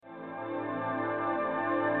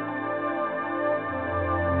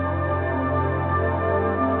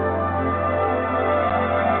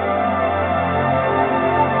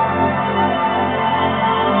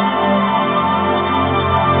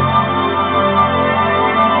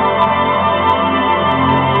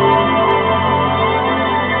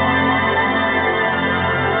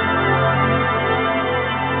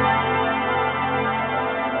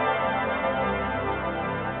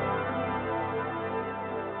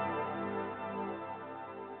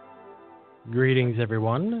Greetings,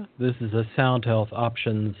 everyone. This is a Sound Health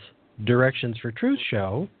Options Directions for Truth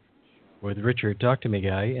show with Richard Talk to Me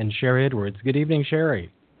Guy and Sherry Edwards. Good evening,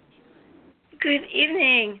 Sherry. Good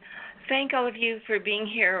evening. Thank all of you for being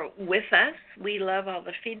here with us. We love all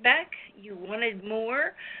the feedback. You wanted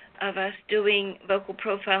more of us doing vocal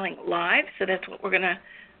profiling live, so that's what we're going to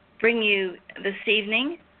bring you this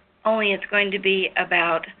evening. Only it's going to be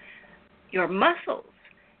about your muscles,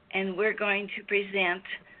 and we're going to present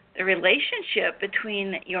the relationship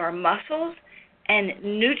between your muscles and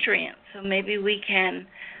nutrients. So maybe we can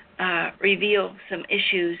reveal some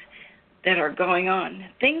issues that are going on.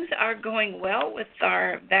 Things are going well with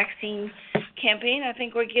our vaccine campaign. I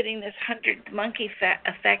think we're getting this 100 monkey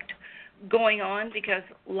effect going on because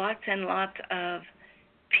lots and lots of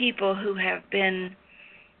people who have been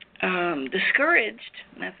discouraged,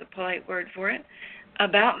 and that's a polite word for it,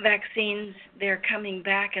 about vaccines, they're coming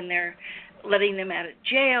back and they're letting them out of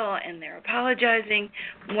jail and they're apologizing.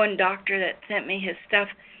 One doctor that sent me his stuff,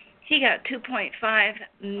 he got $2.5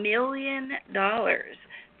 million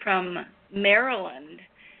from Maryland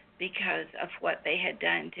because of what they had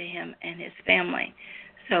done to him and his family.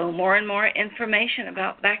 So more and more information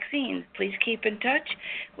about vaccines. Please keep in touch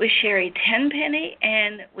with Sherry Tenpenny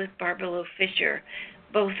and with Barbara Fisher.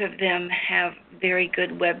 Both of them have very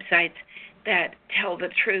good websites that tell the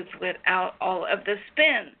truth without all of the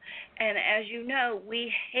spin. And as you know,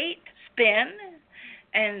 we hate spin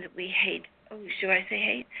and we hate, should I say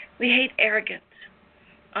hate? We hate arrogance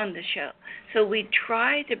on the show. So we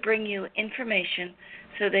try to bring you information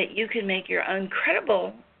so that you can make your own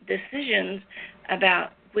credible decisions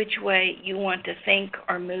about which way you want to think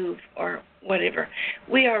or move or whatever.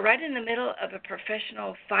 We are right in the middle of a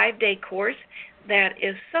professional 5-day course that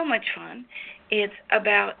is so much fun. It's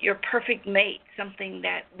about your perfect mate, something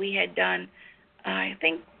that we had done, I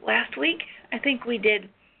think, last week. I think we did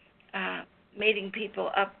mating people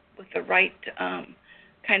up with the right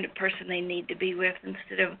kind of person they need to be with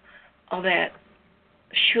instead of all that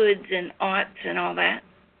shoulds and oughts and all that.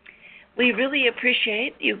 We really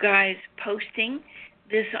appreciate you guys posting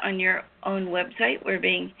this on your own website. We're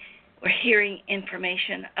hearing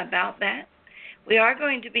information about that. We are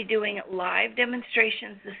going to be doing live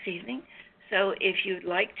demonstrations this evening. So if you'd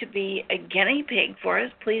like to be a guinea pig for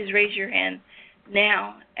us, please raise your hand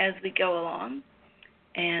now as we go along,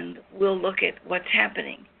 and we'll look at what's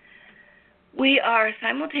happening. We are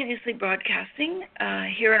simultaneously broadcasting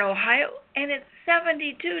here in Ohio, and it's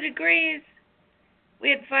 72 degrees. We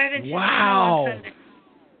had 5 inches of snow on Sunday.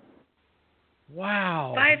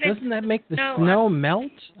 Wow! Doesn't that make the snow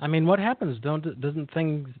melt? I mean, what happens? Don't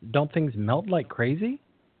things melt like crazy?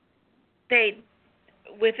 They,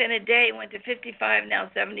 within a day, went to 55. Now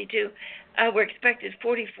 72. We're expected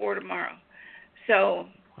 44 tomorrow. So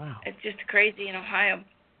wow. It's just crazy in Ohio.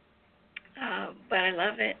 But I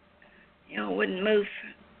love it. You know, it wouldn't move.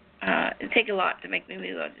 It'd take a lot to make me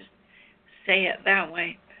move. I'll just say it that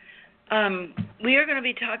way. We are going to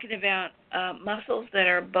be talking about muscles that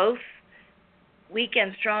are both weak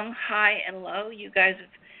and strong, high and low. You guys have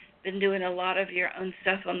been doing a lot of your own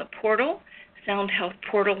stuff on the portal,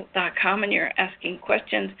 soundhealthportal.com, and you're asking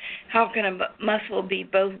questions. How can a muscle be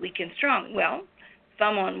both weak and strong? Well,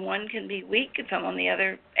 thumb on one can be weak, and thumb on the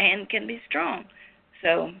other hand can be strong.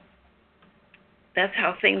 So that's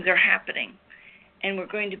how things are happening. And we're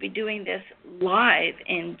going to be doing this live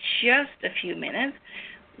in just a few minutes.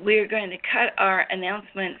 We're going to cut our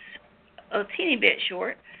announcements a teeny bit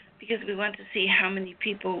short because we want to see how many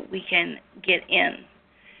people we can get in.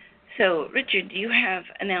 So, Richard, do you have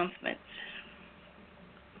announcements?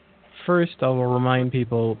 First, I will remind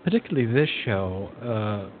people, particularly this show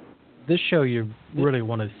you really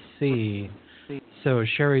want to see. So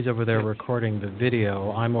Sherry's over there recording the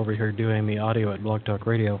video. I'm over here doing the audio at Blog Talk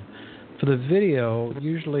Radio. For the video,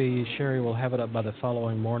 usually Sherry will have it up by the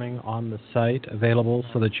following morning on the site, available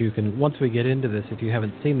so that you can, once we get into this, if you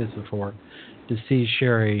haven't seen this before, to see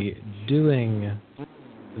Sherry doing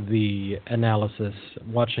the analysis,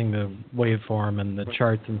 watching the waveform and the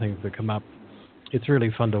charts and things that come up. It's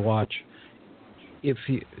really fun to watch. So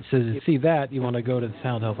to see that, you want to go to the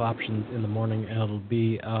Sound Health Options in the morning, and it'll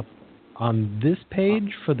be up on this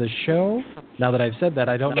page for the show. Now that I've said that,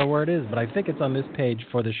 I don't know where it is, but I think it's on this page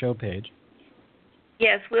for the show page.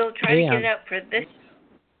 Yes, we'll try to get it up for this,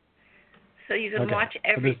 so you can watch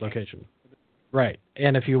everything. For this location. Right.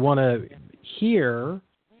 And if you want to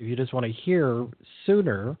if you just want to hear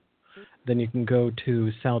sooner, then you can go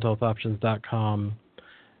to soundhealthoptions.com,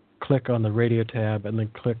 click on the radio tab, and then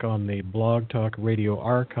click on the Blog Talk Radio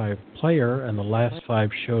Archive player, and the last 5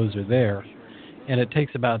 shows are there. And it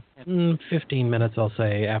takes about 15 minutes, I'll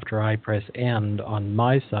say, after I press end on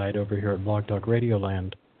my side over here at Blog Talk Radio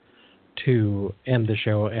Land to end the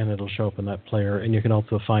show, and it'll show up in that player. And you can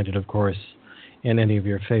also find it, of course, in any of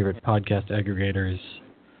your favorite podcast aggregators,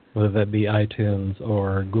 whether that be iTunes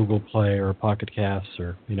or Google Play or Pocket Casts,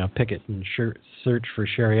 or pick it and search for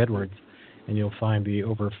Sherry Edwards, and you'll find the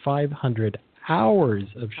over 500 hours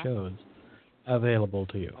of shows available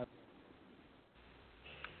to you.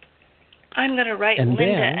 I'm going to write and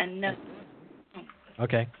Linda then, a note.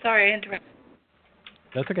 Okay. Sorry, I interrupted.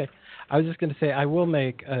 That's okay. I was just going to say I will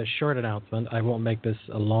make a short announcement. I won't make this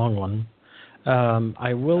a long one.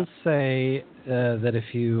 I will say that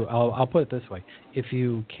I'll put it this way. If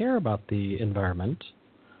you care about the environment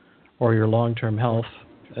or your long-term health,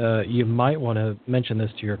 you might want to mention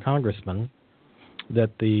this to your congressman,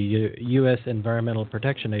 that the U.S. Environmental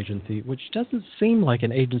Protection Agency, which doesn't seem like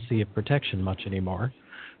an agency of protection much anymore,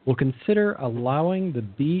 will consider allowing the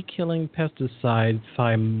bee-killing pesticide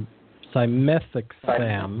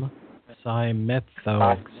thimethoxam,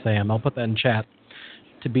 I'll put that in chat,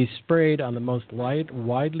 to be sprayed on the most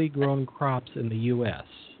widely grown crops in the U.S.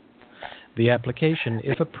 The application,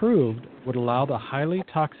 if approved, would allow the highly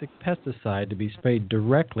toxic pesticide to be sprayed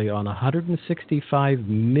directly on 165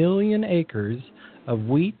 million acres of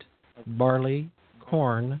wheat, barley,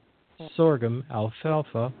 corn, sorghum,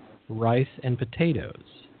 alfalfa, rice, and potatoes.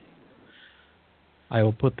 I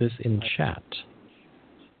will put this in chat.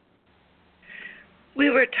 We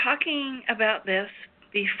were talking about this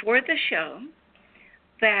before the show,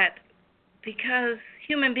 that because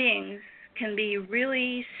human beings can be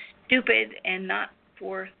really stupid and not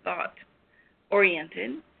forethought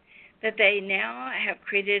oriented, that they now have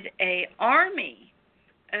created an army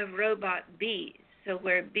of robot bees. So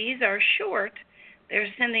where bees are short, they're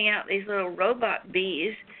sending out these little robot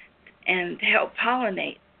bees and to help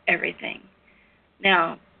pollinate everything.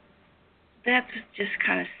 Now, that's just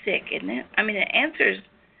kind of sick, isn't it? I mean, it answers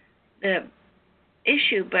the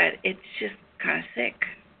issue, but it's just kind of sick.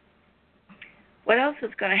 What else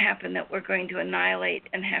is going to happen that we're going to annihilate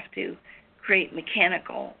and have to create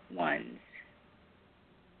mechanical ones?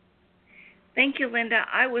 Thank you, Linda.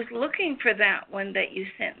 I was looking for that one that you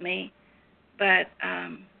sent me, but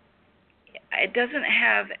it doesn't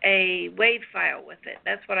have a WAV file with it.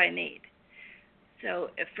 That's what I need.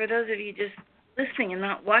 So for those of you just listening and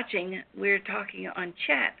not watching, we're talking on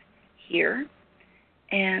chat here,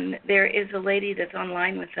 and there is a lady that's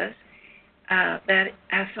online with us that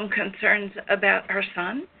has some concerns about her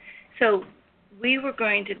son. So we were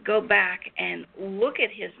going to go back and look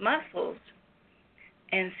at his muscles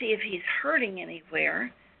and see if he's hurting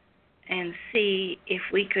anywhere and see if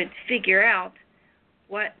we could figure out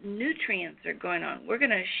what nutrients are going on. We're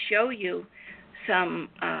going to show you some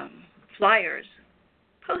flyers,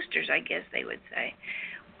 posters, I guess they would say.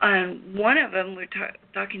 One of them, we're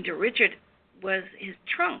talking to Richard, was his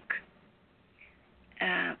trunk.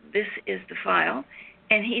 This is the file,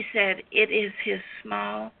 and he said it is his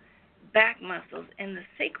small back muscles in the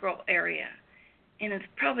sacral area, and it's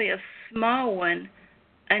probably a small one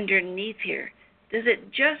underneath here. Does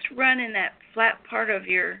it just run in that flat part of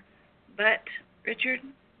your butt, Richard?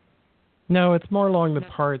 No, it's more along the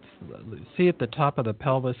parts. See at the top of the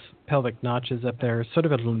pelvic notches up there, sort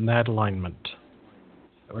of in that alignment,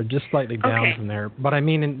 or just slightly down from there. But I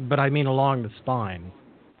mean along the spine,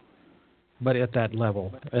 but at that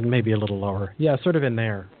level, and maybe a little lower. Yeah, sort of in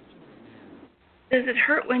there. Does it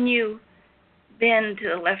hurt when you bend to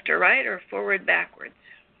the left or right, or forward, backwards?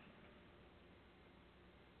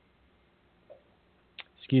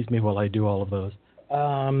 Excuse me while I do all of those.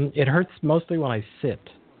 It hurts mostly when I sit.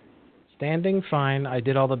 Standing, fine. I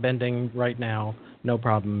did all the bending right now, no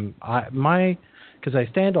problem. Because I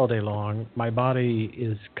stand all day long, my body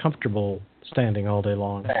is comfortable standing all day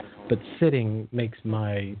long, but sitting makes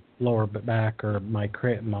my lower back or my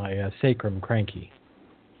sacrum cranky.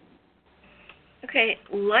 Okay,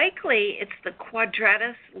 likely it's the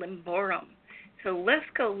quadratus lumborum. So let's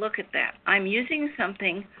go look at that. I'm using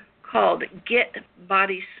something called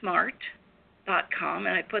getbodysmart.com,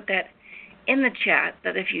 and I put that in the chat,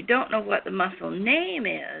 that if you don't know what the muscle name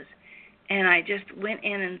is, and I just went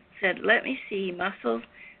in and said, let me see muscles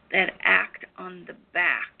that act on the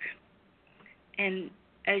back. And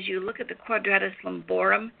as you look at the quadratus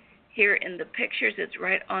lumborum here in the pictures, it's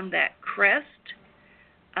right on that crest.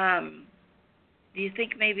 Do you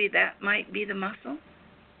think maybe that might be the muscle?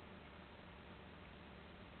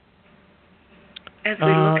 As we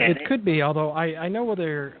look at it could be, although I know where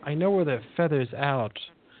the feather's out.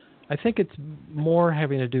 I think it's more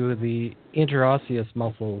having to do with the interosseous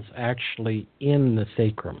muscles actually in the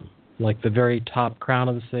sacrum, like the very top crown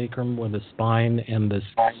of the sacrum where the spine and the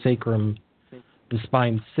sacrum, the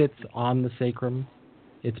spine sits on the sacrum.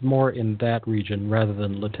 It's more in that region rather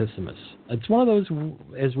than latissimus. It's one of those,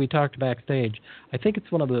 as we talked backstage, I think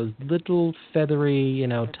it's one of those little feathery,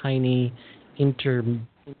 tiny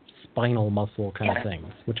interspinal muscle kind of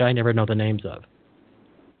things, which I never know the names of.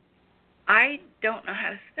 I don't know how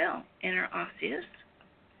to spell interosseous.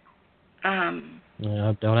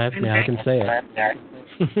 Don't ask me, I can say it.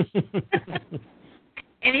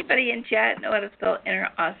 Anybody in chat know how to spell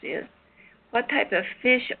interosseous? What type of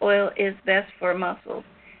fish oil is best for muscles?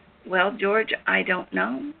 Well, George, I don't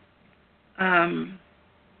know. I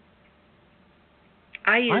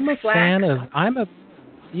use I'm a flax. I'm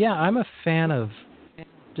a fan of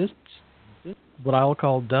just what I'll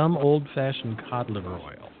call dumb old-fashioned cod liver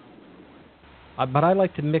oil. But I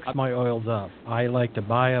like to mix my oils up. I like to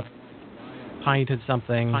buy a pint of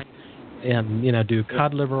something and do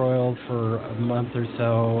cod liver oil for a month or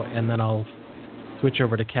so, and then I'll switch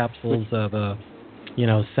over to capsules of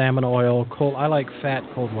salmon oil. I like fat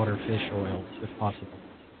cold water fish oils if possible.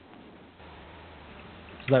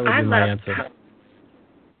 So that would be my answer.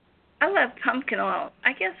 I love pumpkin oil.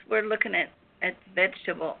 I guess we're looking at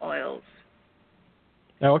vegetable oils.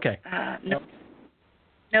 Oh, okay.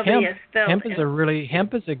 Nobody has spelled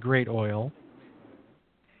hemp is a great oil.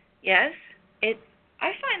 Yes, I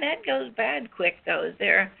find that goes bad quick though. Is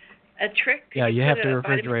there a trick? Yeah, you have to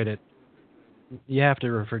refrigerate it. You have to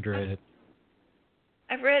refrigerate it.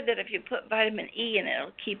 I've read that if you put vitamin E in it,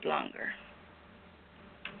 it'll keep longer.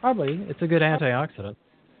 Probably. It's a good antioxidant.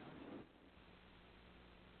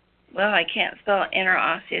 Well, I can't spell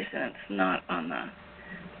interosseous, and it's not on the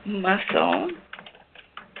muscle.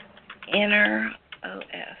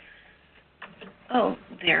 Inter-O-S. Oh,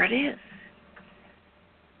 there it is.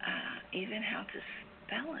 Even how to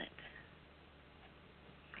spell it.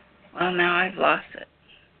 Well, now I've lost it.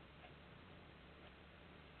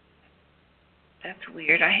 That's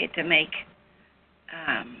weird. I hate to make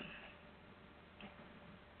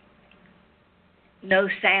no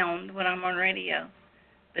sound when I'm on radio,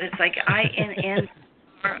 but it's like INNROSS.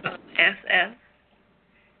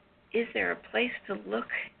 Is there a place to look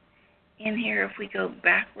in here if we go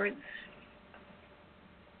backwards?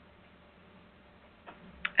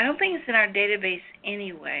 I don't think it's in our database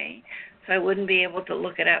anyway, so I wouldn't be able to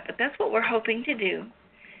look it up, but that's what we're hoping to do.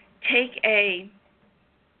 Take a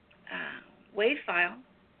wave file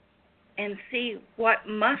and see what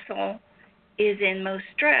muscle is in most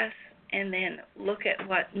stress, and then look at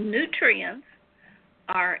what nutrients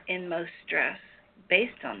are in most stress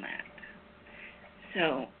based on that.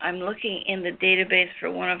 So I'm looking in the database for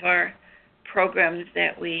one of our programs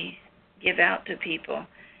that we give out to people,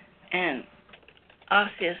 and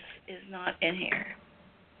osseous is not in here.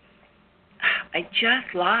 I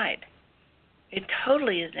just lied. It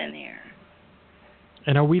totally is in here.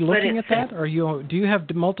 And are we looking at that? Do you have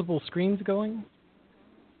multiple screens going?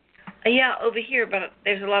 Yeah, over here, but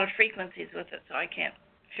there's a lot of frequencies with it, so I can't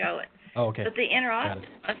show it. Oh, okay. But the interosseous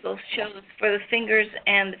muscle shows for the fingers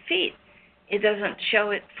and the feet. It doesn't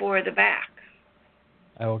show it for the back.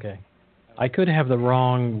 Oh, okay. I could have the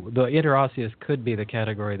interosseous could be the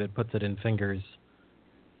category that puts it in fingers.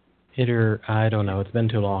 I don't know. It's been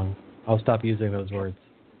too long. I'll stop using those words.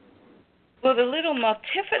 Well, the little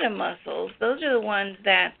multifida muscles, those are the ones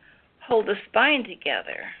that hold the spine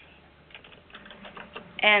together.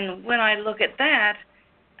 And when I look at that,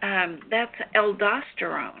 that's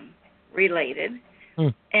aldosterone related.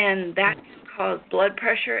 And that can cause blood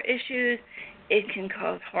pressure issues. It can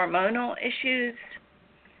cause hormonal issues.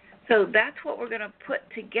 So that's what we're going to put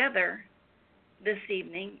together this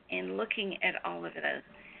evening in looking at all of it.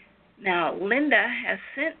 Now, Linda has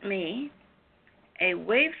sent me a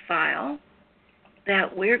WAV file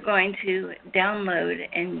that we're going to download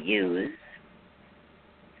and use.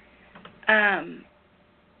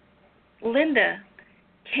 Linda,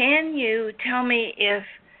 can you tell me if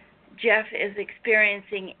Jeff is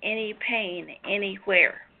experiencing any pain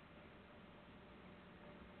anywhere?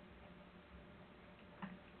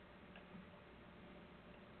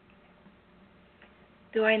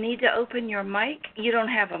 Do I need to open your mic? You don't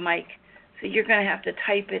have a mic, so you're going to have to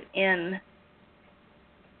type it in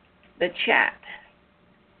the chat.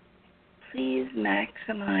 Please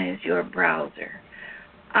maximize your browser.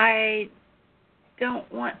 I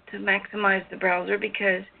don't want to maximize the browser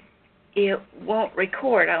because it won't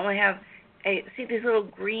record. I only have see these little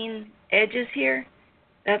green edges here?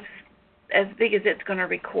 That's as big as it's going to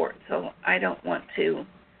record, so I don't want to.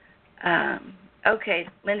 Okay,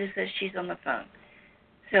 Linda says she's on the phone.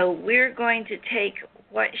 So we're going to take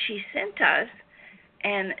what she sent us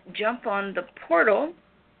and jump on the portal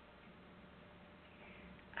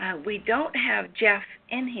We don't have Jeff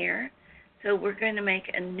in here, so we're going to make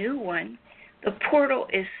a new one. The portal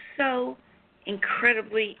is so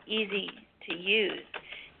incredibly easy to use.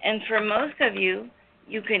 And for most of you,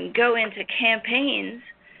 you can go into campaigns,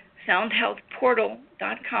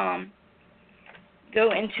 soundhealthportal.com,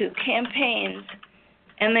 go into campaigns,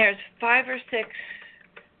 and there's 5 or 6.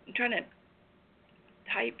 I'm trying to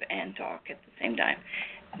type and talk at the same time.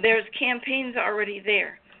 There's campaigns already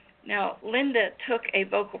there. Now, Linda took a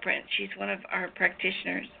vocal print. She's one of our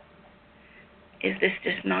practitioners. Is this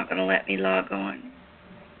just not going to let me log on?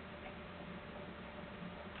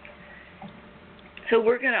 So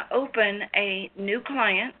we're going to open a new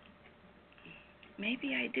client.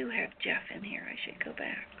 Maybe I do have Jeff in here. I should go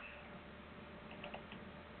back.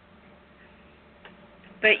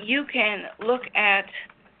 But you can look at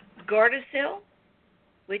Gardasil,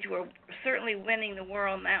 which we're certainly winning the war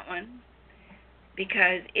on that one,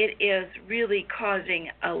 because it is really causing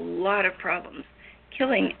a lot of problems,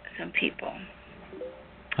 killing some people.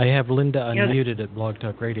 I have Linda unmuted at Blog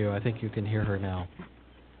Talk Radio. I think you can hear her now.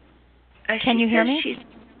 Can you hear me?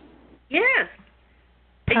 Yes.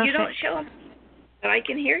 Perfect. You don't show up, but I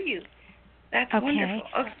can hear you. That's okay. Wonderful.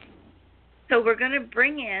 Okay. So we're going to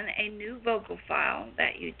bring in a new vocal file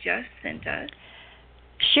that you just sent us.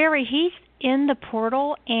 Sherry, he's in the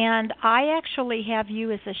portal, and I actually have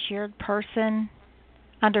you as a shared person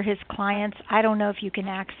under his clients. I don't know if you can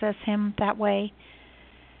access him that way.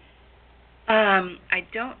 I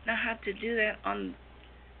don't know how to do that on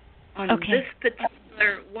this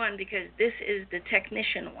particular one, because this is the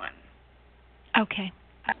technician one. Okay.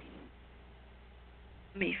 Let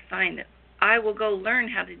me find it. I will go learn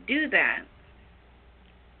how to do that.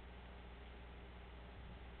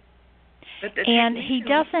 And he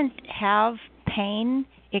doesn't have pain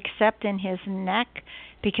except in his neck,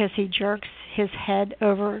 because he jerks his head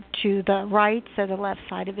over to the right, so the left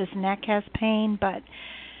side of his neck has pain, but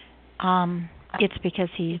it's because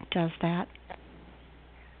he does that.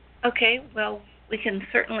 Okay, well, we can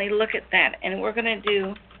certainly look at that, and we're going to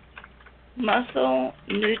do muscle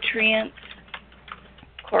nutrient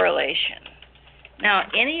correlation. Now,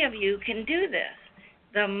 any of you can do this.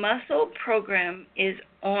 The muscle program is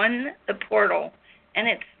on the portal, and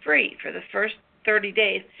it's free for the first 30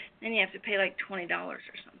 days. Then you have to pay like $20 or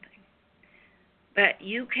something. But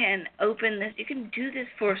you can open this. You can do this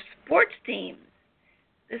for sports teams.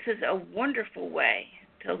 This is a wonderful way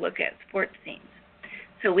to look at sports teams.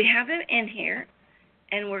 So we have it in here,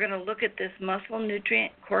 and we're going to look at this muscle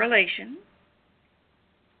nutrient correlation.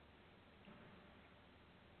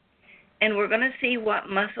 And we're going to see what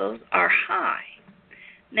muscles are high.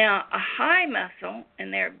 Now, a high muscle,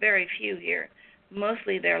 and there are very few here,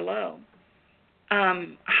 mostly they're low.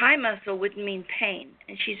 High muscle would mean pain,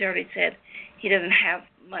 and she's already said he doesn't have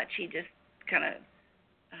much. He just kind of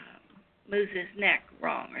moves his neck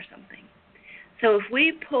wrong or something. So if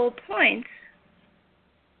we pull points,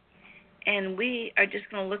 and we are just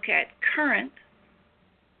going to look at current,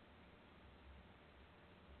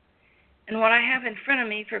 and what I have in front of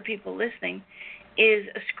me for people listening is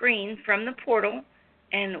a screen from the portal,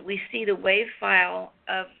 and we see the wave file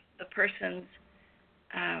of the person's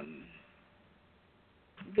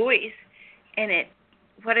voice, and it,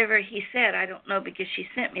 whatever he said, I don't know because she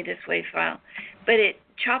sent me this wave file, but it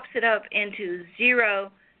chops it up into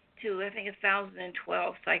 0 to, I think,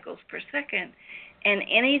 1,012 cycles per second, and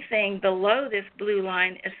anything below this blue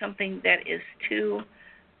line is something that is too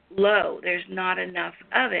low. There's not enough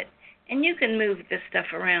of it, and you can move this stuff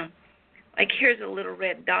around. Like here's a little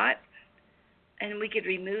red dot, and we could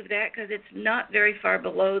remove that because it's not very far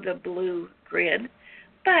below the blue grid.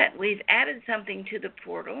 But we've added something to the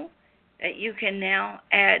portal that you can now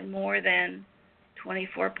add more than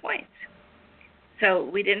 24 points. So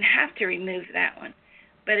we didn't have to remove that one.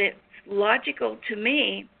 But it's logical to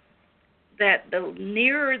me that the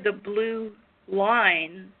nearer the blue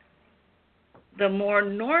line, the more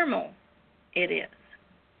normal it is.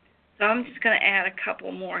 So I'm just going to add a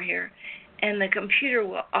couple more here. And the computer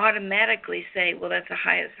will automatically say, well, that's the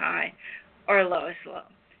highest high or lowest low.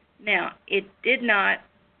 Now, it did not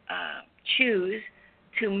choose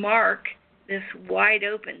to mark this wide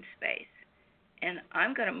open space. And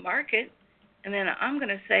I'm going to mark it, and then I'm going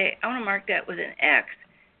to say, I want to mark that with an X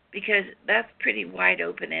because that's pretty wide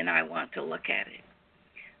open and I want to look at it.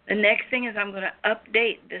 The next thing is I'm going to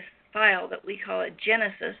update this file that we call a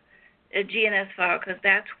Genesis, a GNS file, because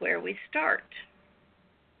that's where we start.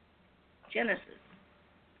 Genesis.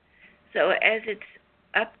 So as it's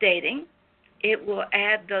updating, it will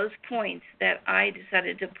add those points that I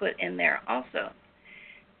decided to put in there also.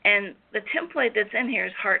 And the template that's in here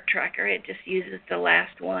is Heart Tracker. It just uses the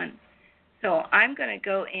last one. So I'm going to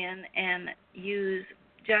go in and use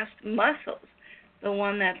just muscles, the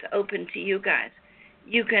one that's open to you guys.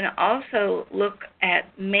 You can also look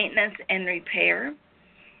at maintenance and repair.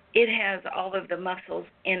 It has all of the muscles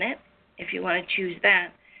in it, if you want to choose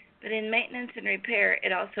that. But in maintenance and repair,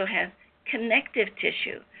 it also has connective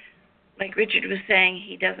tissue. Like Richard was saying,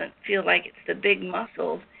 he doesn't feel like it's the big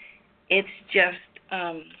muscles. It's just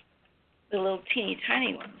the little teeny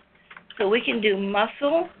tiny ones. So we can do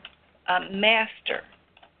muscle master.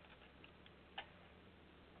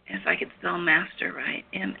 If I could spell master right,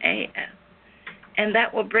 M-A-S. And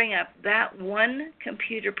that will bring up that one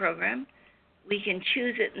computer program. We can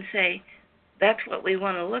choose it and say, that's what we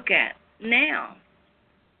want to look at. Now,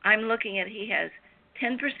 I'm looking at he has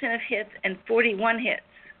 10% of hits and 41 hits.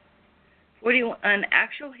 41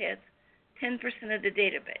 actual hits, 10% of the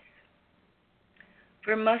database.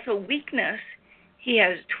 For muscle weakness, he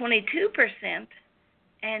has 22%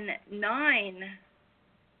 and 9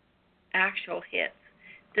 actual hits.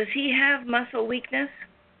 Does he have muscle weakness?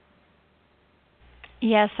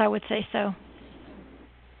 Yes, I would say so.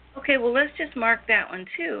 Okay, well, let's just mark that one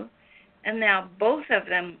too. And now both of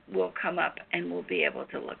them will come up and we'll be able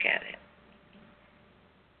to look at it.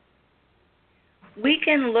 We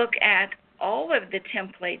can look at all of the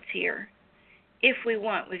templates here if we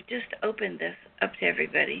want. We've just opened this up to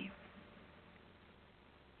everybody.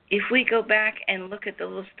 If we go back and look at the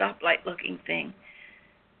little stoplight looking thing,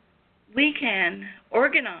 we can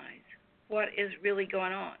organize what is really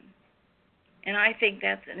going on. And I think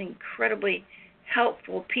that's an incredibly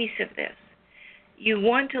helpful piece of this. You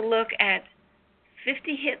want to look at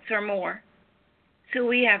 50 hits or more. So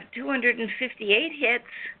we have 258 hits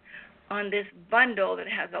on this bundle that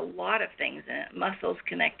has a lot of things in it, muscles,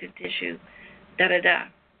 connective tissue, da-da-da.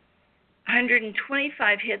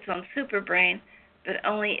 125 hits on Superbrain, but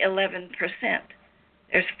only 11%.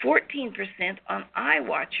 There's 14% on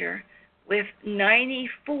iWatcher with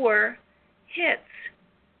 94 hits.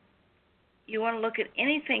 You want to look at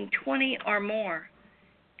anything 20 or more,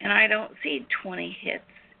 and I don't see 20 hits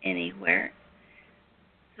anywhere.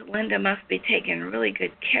 So Linda must be taking really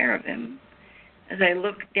good care of him. As I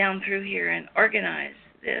look down through here and organize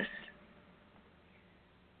this,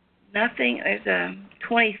 nothing, there's a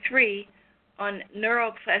 23 on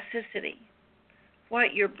neuroplasticity,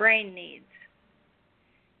 what your brain needs.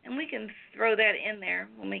 And we can throw that in there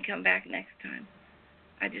when we come back next time.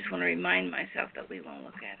 I just want to remind myself that we won't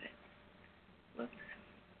look at it. Whoops.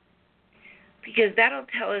 Because that'll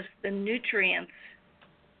tell us the nutrients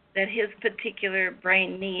that his particular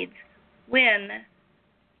brain needs when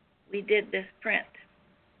we did this print.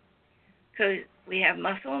 So we have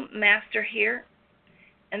muscle master here.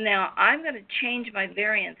 And now I'm going to change my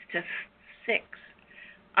variance to 6.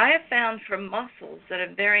 I have found for muscles that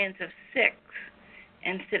a variance of 6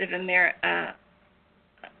 instead of a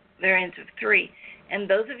variance of 3. And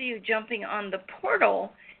those of you jumping on the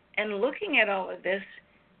portal and looking at all of this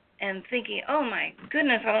and thinking, oh my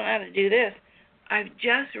goodness, I don't know how to do this, I've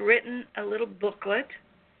just written a little booklet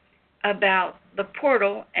about the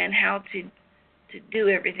portal and how to do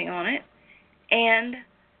everything on it. And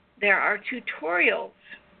there are tutorials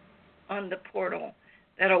on the portal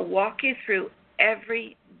that'll walk you through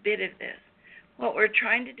every bit of this. What we're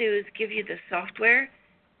trying to do is give you the software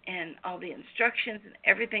and all the instructions and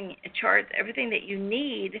everything, charts, everything that you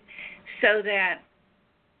need so that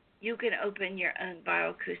you can open your own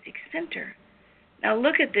bioacoustic center. Now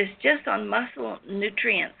look at this, just on muscle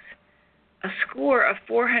nutrients, a score of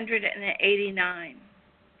 489.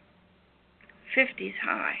 50's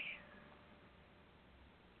high.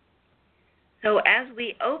 So as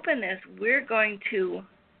we open this, we're going to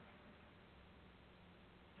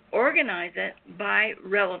organize it by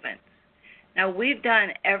relevance. Now we've done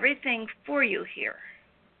everything for you here.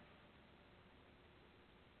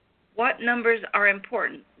 What numbers are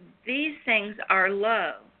important? These things are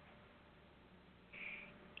low.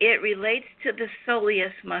 It relates to the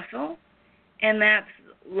soleus muscle, and that's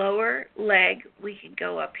lower leg. We can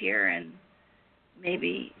go up here and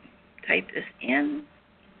maybe type this in.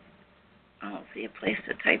 I don't see a place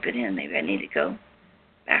to type it in. Maybe I need to go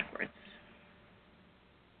backwards.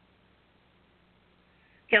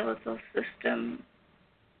 Skeletal system,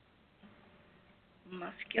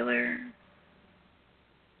 muscular.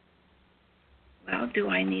 Well, do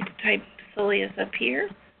I need to type soleus up here?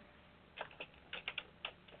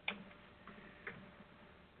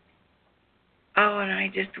 Oh, and I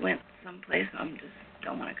just went someplace I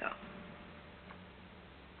don't want to go.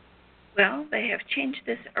 Well, they have changed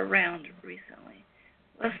this around recently.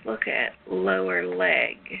 Let's look at lower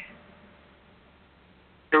leg.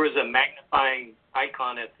 There was a magnifying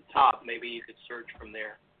icon at the top. Maybe you could search from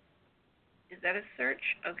there. Is that a search?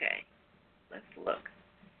 Okay. Let's look.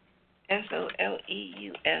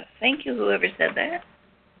 Soleus. Thank you, whoever said that.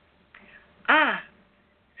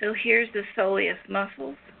 So here's the soleus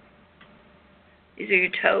muscles. These are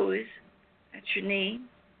your toes. That's your knee.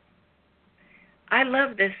 I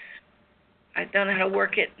love this. I don't know how to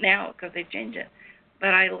work it now because they changed it, but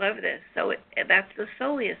I love this. So that's the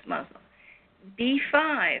soleus muscle.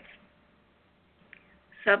 B5,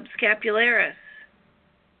 subscapularis.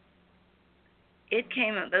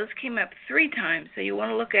 Those came up 3 times. So you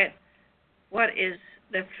want to look at what is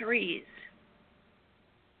the 3s.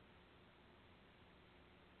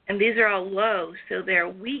 And these are all low, so they're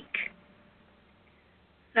weak.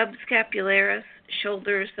 Subscapularis,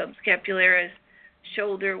 shoulder, subscapularis,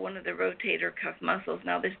 shoulder, one of the rotator cuff muscles.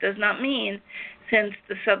 Now, this does not mean, since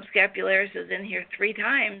the subscapularis is in here 3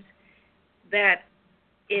 times, that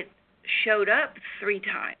it showed up 3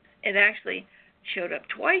 times. It actually showed up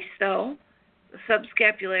twice, though. The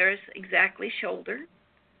subscapularis, exactly shoulder.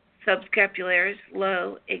 Subscapularis,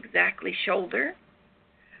 low, exactly shoulder.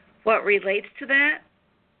 What relates to that?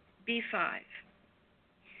 B5.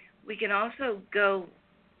 We can also go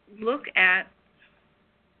look at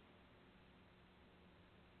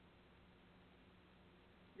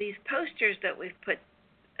these posters that we've put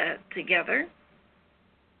together.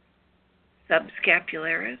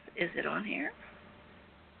 Subscapularis, is it on here?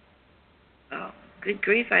 Oh, good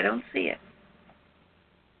grief, I don't see it.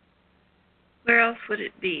 Where else would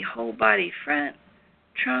it be? Whole body front,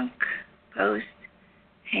 trunk, post,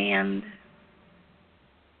 hand.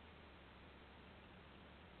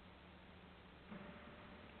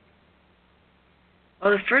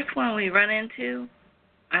 Well, the first one we run into,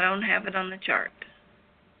 I don't have it on the chart.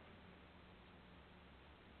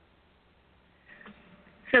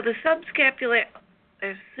 So the subscapularis,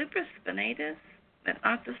 there's supraspinatus, but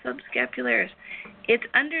not the subscapularis. It's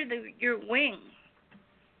under your wing.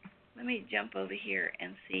 Let me jump over here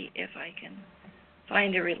and see if I can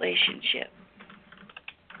find a relationship.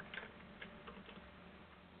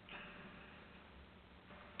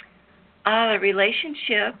 The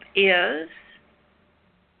relationship is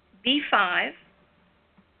B5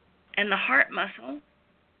 and the heart muscle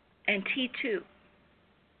and T2.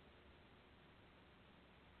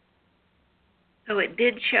 So it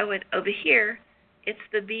did show it over here. It's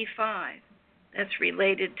the B5 that's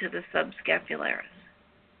related to the subscapularis.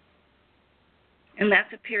 And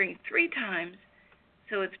that's appearing 3 times,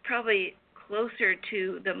 so it's probably closer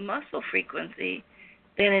to the muscle frequency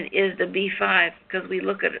than it is the B5, because we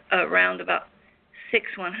look at around about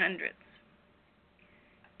 6/100ths.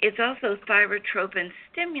 It's also thyrotropin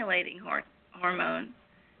stimulating hormone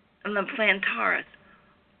and the plantaris.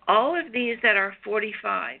 All of these that are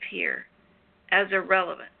 45 here as a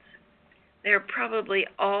relevance, they're probably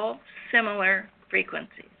all similar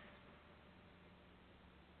frequencies.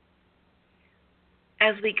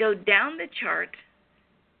 As we go down the chart,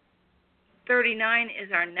 39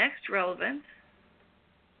 is our next relevance,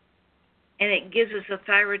 and it gives us a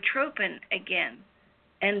thyrotropin again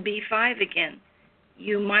and B5 again.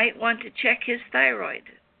 You might want to check his thyroid,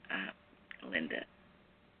 Linda.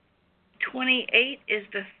 28 is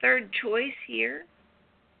the 3rd choice here,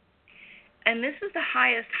 and this is the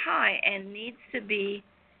highest high and needs to be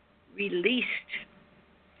released.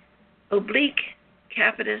 Oblique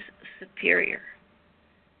capitis superior.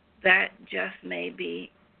 That just may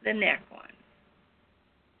be the neck one.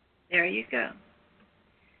 There you go.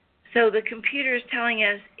 So the computer is telling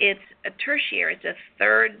us it's a tertiary, it's a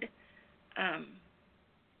 3rd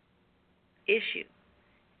issue.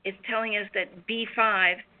 It's telling us that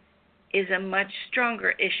B5 is a much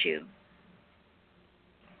stronger issue.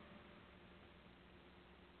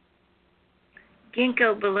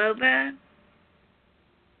 Ginkgo biloba,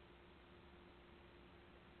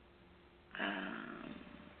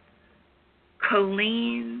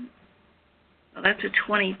 choline, well, that's a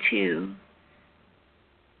 22.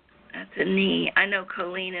 That's a knee. I know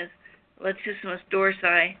choline is latissimus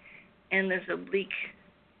dorsi, and this oblique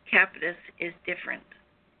capitis is different.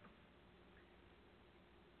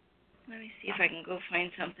 Let me see if I can go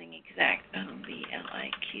find something exact.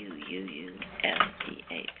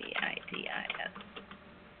 OBLIQUUSCAPIDIS.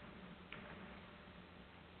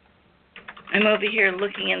 I'm over here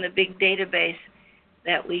looking in the big database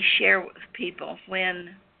that we share with people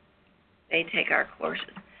when they take our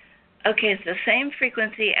courses. Okay, it's the same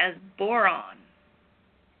frequency as boron.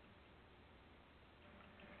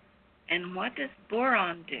 And what does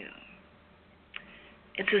boron do?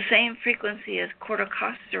 It's the same frequency as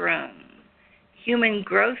corticosterone, human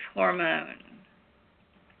growth hormone,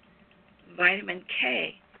 vitamin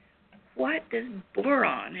K. What does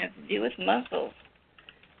boron have to do with muscles?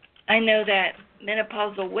 I know that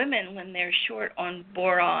menopausal women, when they're short on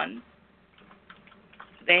boron,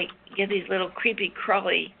 they get these little creepy,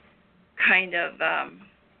 crawly kind of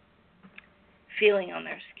feeling on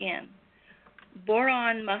their skin.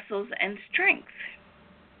 Boron, muscles, and strength.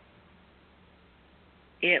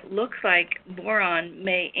 It looks like boron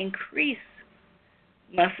may increase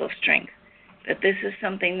muscle strength, but this is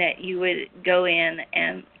something that you would go in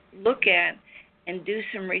and look at and do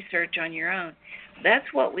some research on your own. That's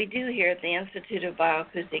what we do here at the Institute of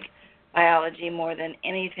Bioacoustic Biology more than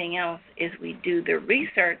anything else, is we do the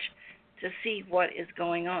research to see what is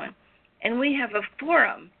going on. And we have a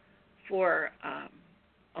forum for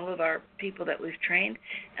all of our people that we've trained.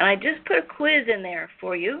 And I just put a quiz in there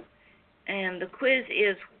for you. And the quiz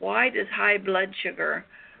is, why does high blood sugar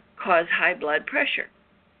cause high blood pressure?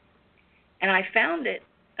 And I found it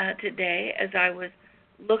today as I was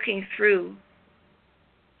looking through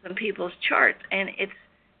some people's charts, and it's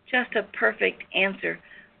just a perfect answer.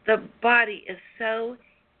 The body is so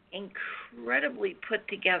incredibly put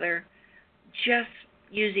together just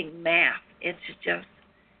using math. It's just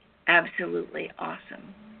absolutely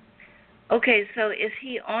awesome. Okay, so is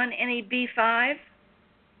he on any B5?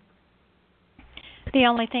 The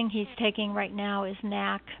only thing he's taking right now is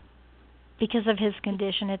NAC. Because of his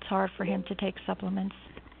condition, it's hard for him to take supplements.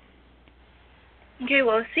 Okay,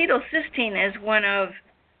 well, acetylcysteine is one of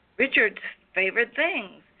Richard's favorite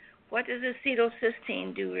things. What does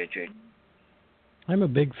acetylcysteine do, Richard? I'm a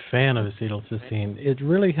big fan of acetylcysteine. It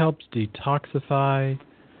really helps detoxify,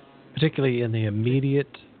 particularly in the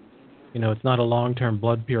immediate. It's not a long-term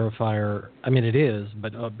blood purifier. I mean, it is,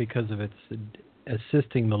 but because of its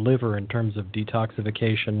assisting the liver in terms of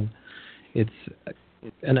detoxification, it's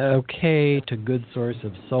an okay to good source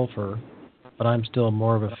of sulfur, but I'm still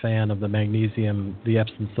more of a fan of the magnesium, the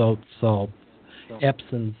Epsom salt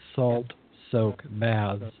soak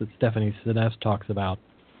baths that Stephanie Seneff talks about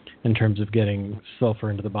in terms of getting sulfur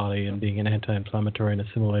into the body and being an anti-inflammatory and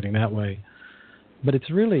assimilating that way. But it's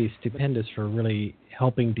really stupendous for really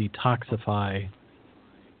helping detoxify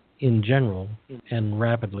in general and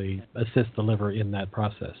rapidly assist the liver in that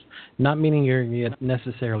process. Not meaning you're going to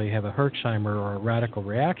necessarily have a Herxheimer or a radical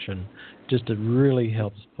reaction, just it really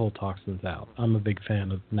helps pull toxins out. I'm a big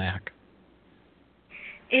fan of NAC.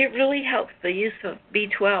 It really helps the use of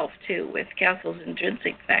B12 too with Castle's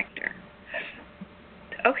intrinsic factor.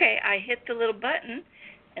 Okay, I hit the little button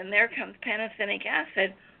and there comes pantothenic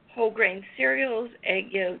acid, whole grain cereals,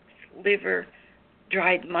 egg yolks, liver,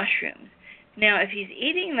 dried mushrooms. Now, if he's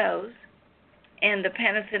eating those and the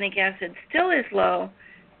pantothenic acid still is low,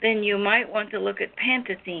 then you might want to look at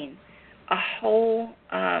pantethine, a whole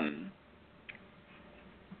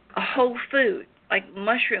food. Like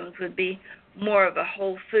mushrooms would be more of a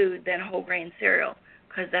whole food than whole grain cereal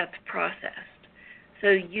because that's processed. So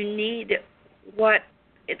you need what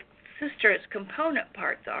its component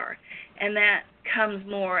parts are, and that comes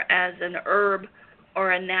more as an herb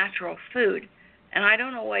or a natural food. And I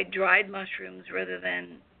don't know why dried mushrooms rather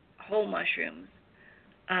than whole mushrooms.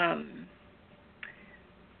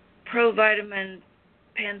 Provitamin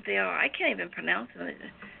panthenol, I can't even pronounce it.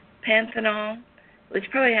 Panthenol, which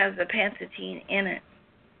probably has the pantethine in it.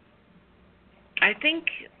 I think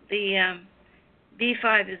the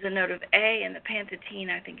B5 is a note of A, and the pantethine,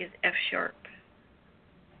 I think, is F sharp.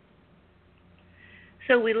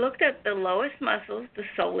 So we looked at the lowest muscles, the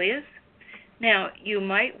soleus. Now, you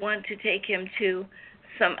might want to take him to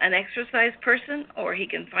an exercise person, or he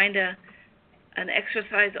can find an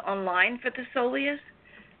exercise online for the soleus.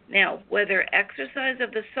 Now, whether exercise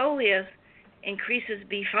of the soleus increases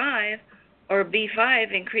B5 or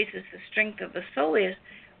B5 increases the strength of the soleus,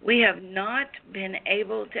 we have not been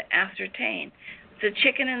able to ascertain. It's a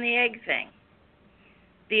chicken and the egg thing.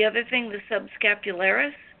 The other thing, the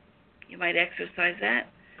subscapularis, you might exercise that.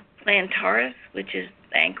 Plantaris, which is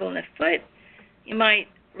the ankle and the foot, you might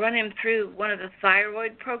run him through one of the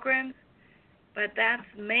thyroid programs, but that's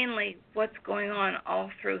mainly what's going on all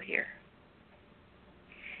through here.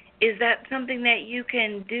 Is that something that you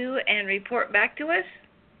can do and report back to us,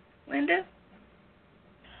 Linda?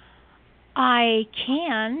 I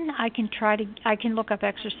can look up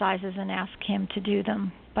exercises and ask him to do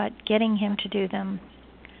them, but getting him to do them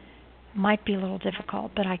might be a little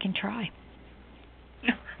difficult, but I can try.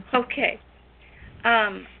 Okay.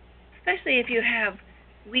 Especially if you have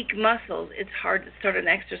weak muscles, it's hard to start an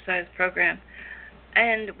exercise program.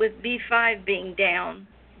 And with B5 being down,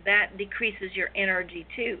 that decreases your energy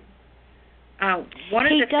too.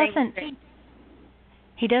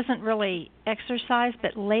 He doesn't really exercise,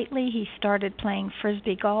 but lately he started playing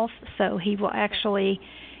frisbee golf, so he will actually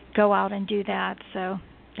go out and do that, so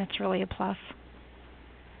that's really a plus.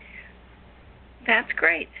 That's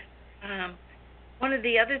great. One of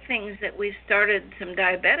the other things that we've started some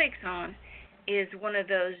diabetics on is one of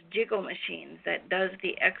those jiggle machines that does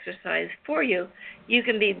the exercise for you. You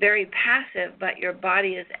can be very passive, but your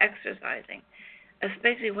body is exercising,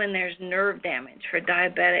 especially when there's nerve damage for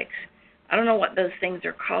diabetics. I don't know what those things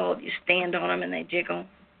are called. You stand on them and they jiggle.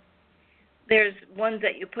 There's ones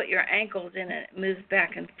that you put your ankles in and it moves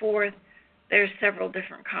back and forth. There's several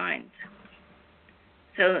different kinds.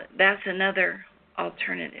 So that's another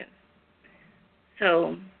alternative.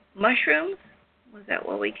 So mushrooms, was that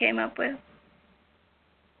what we came up with?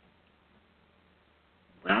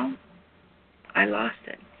 Well, I lost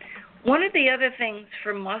it. One of the other things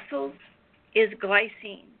for muscles is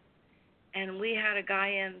glycine. And we had a guy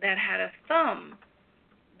in that had a thumb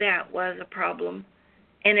that was a problem.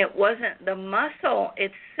 And it wasn't the muscle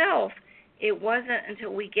itself. It wasn't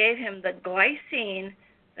until we gave him the glycine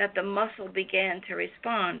that the muscle began to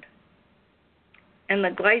respond. And the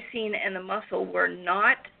glycine and the muscle were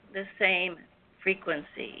not the same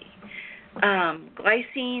frequency.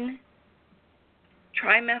 Glycine,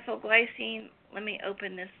 trimethylglycine, let me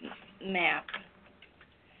open this map.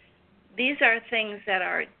 These are things that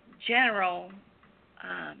are general.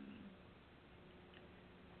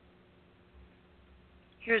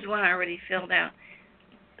 Here's one I already filled out.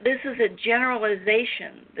 This is a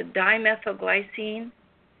generalization. The dimethylglycine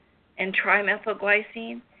and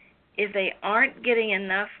trimethylglycine, if they aren't getting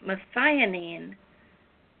enough methionine,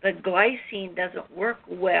 the glycine doesn't work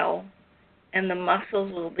well and the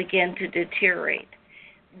muscles will begin to deteriorate.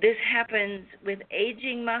 This happens with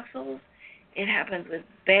aging muscles. It happens with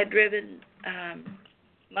bedridden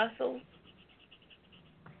muscles.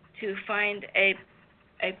 To find a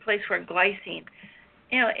place where glycine,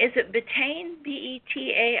 is it betaine,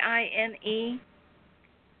 B-E-T-A-I-N-E?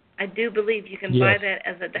 I do believe you can buy that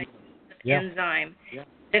as a enzyme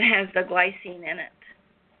that has the glycine in it.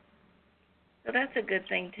 So that's a good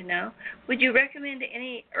thing to know. Would you recommend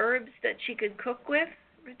any herbs that she could cook with,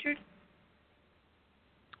 Richard?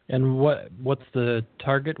 And what's the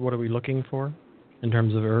target? What are we looking for in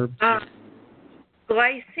terms of herbs?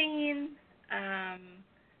 Glycine,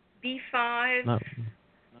 B5. No.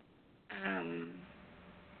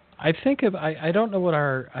 I think I don't know what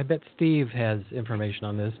I bet Steve has information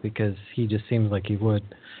on this because he just seems like he would.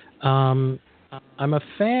 I'm a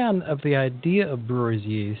fan of the idea of brewer's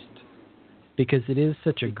yeast because it is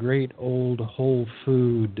such a great old whole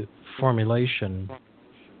food formulation.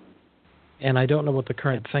 And I don't know what the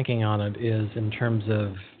current thinking on it is in terms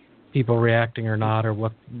of people reacting or not, or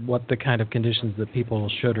what the kind of conditions that people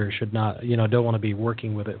should or should not, don't want to be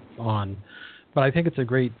working with it on. But I think it's a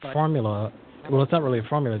great formula. Well, it's not really a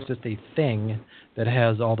formula. It's just a thing that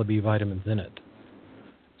has all the B vitamins in it.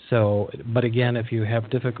 So, but again, if you have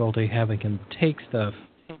difficulty having him take stuff,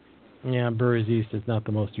 brewer's yeast is not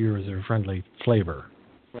the most user-friendly flavor.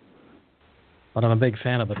 But I'm a big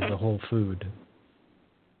fan of it as a whole food.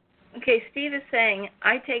 Okay, Steve is saying,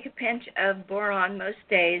 I take a pinch of boron most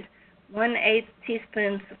days. 1/8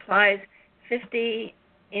 teaspoon supplies 50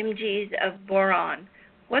 mgs of boron.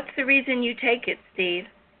 What's the reason you take it, Steve?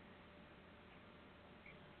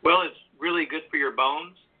 Well, it's really good for your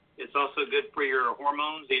bones. It's also good for your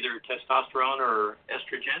hormones, either testosterone or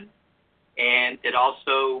estrogen. And it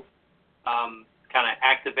also kind of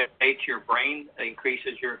activates your brain,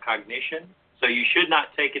 increases your cognition. So you should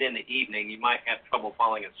not take it in the evening. You might have trouble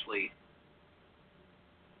falling asleep.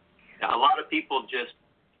 Now, a lot of people just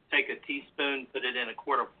take a teaspoon, put it in a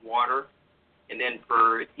quart of water, and then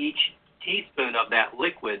for each teaspoon of that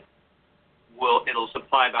liquid, it'll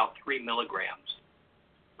supply about 3 milligrams.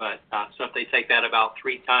 But so if they take that about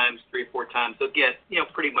 3 or 4 times, they'll get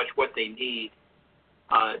pretty much what they need.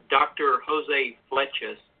 Dr. Jose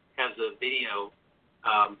Fletches has a video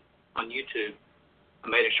on YouTube. I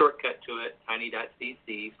made a shortcut to it,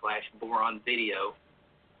 tiny.cc/boron video.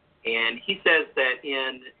 And he says that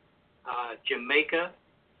in Jamaica,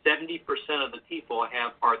 70% of the people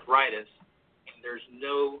have arthritis, and there's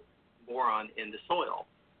no boron in the soil.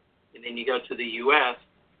 And then you go to the U.S.,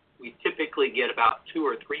 we typically get about 2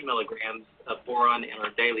 or 3 milligrams of boron in our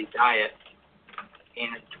daily diet,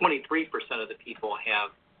 and 23% of the people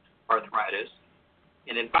have arthritis.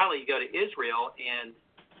 And then finally you go to Israel, and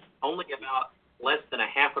only about less than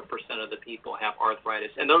 0.5% of the people have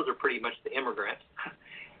arthritis, and those are pretty much the immigrants.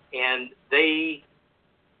 And they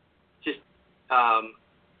just,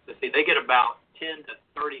 they get about 10 to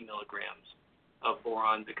 30 milligrams of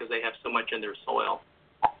boron because they have so much in their soil.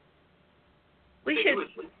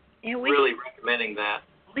 Really recommending that.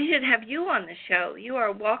 We should have you on the show. You are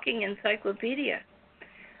a walking encyclopedia.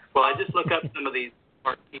 Well, I just look up some of these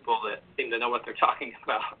smart people that seem to know what they're talking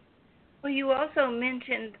about. Well, you also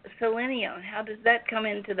mentioned selenium. How does that come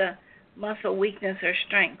into the muscle weakness or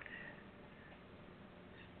strength?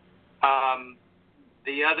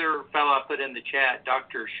 The other fellow I put in the chat,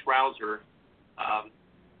 Dr. Schrouser,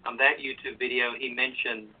 on that YouTube video, he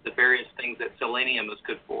mentioned the various things that selenium is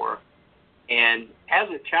good for. And as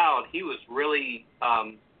a child, he was really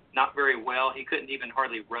not very well. He couldn't even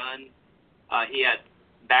hardly run. He had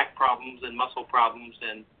back problems and muscle problems.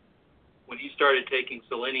 And when he started taking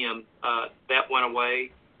selenium, that went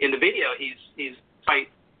away. In the video, he's quite,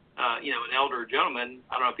 an elder gentleman.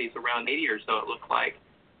 I don't know if he's around 80 or so, it looked like.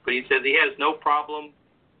 But he says he has no problem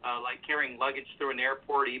like carrying luggage through an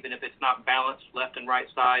airport, even if it's not balanced left and right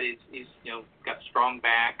side. He's got strong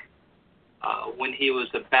back. When he was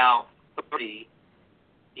about 30,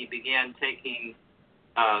 he began taking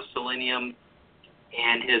selenium,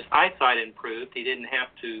 and his eyesight improved. He didn't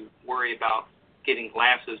have to worry about getting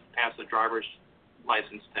glasses to pass the driver's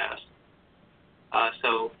license test.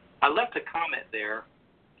 So I left a comment there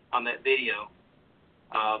on that video.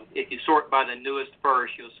 If you sort by the newest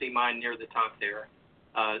first, you'll see mine near the top there.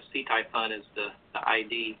 C-Type Fun is the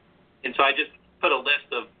ID. And so I just put a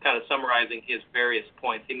list of kind of summarizing his various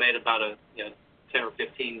points. He made about 10 or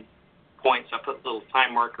 15 points. I put little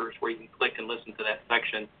time markers where you can click and listen to that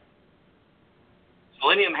section.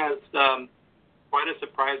 Selenium has quite a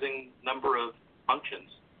surprising number of functions.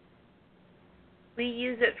 We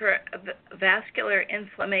use it for vascular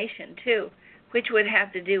inflammation, too, which would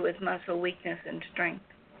have to do with muscle weakness and strength.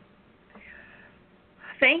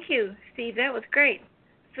 Thank you, Steve. That was great.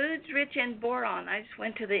 Foods rich in boron. I just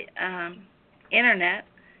went to the internet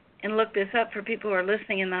and looked this up for people who are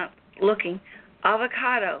listening and not looking.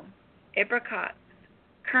 Avocado, apricots,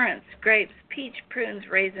 currants, grapes, peach, prunes,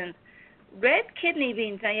 raisins, red kidney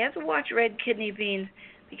beans. Now, you have to watch red kidney beans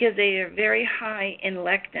because they are very high in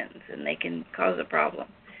lectins and they can cause a problem.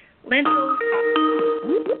 Lentils.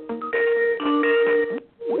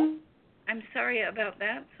 I'm sorry about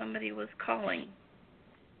that. Somebody was calling.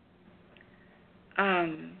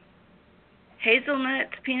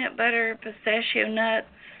 Hazelnuts, peanut butter, pistachio nuts.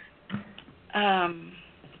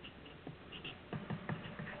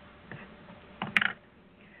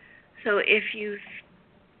 So if you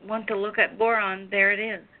want to look at boron, there it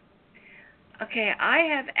is. Okay, I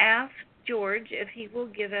have asked George if he will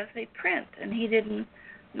give us a print, and he did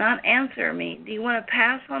not answer me. Do you want to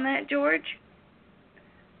pass on that, George?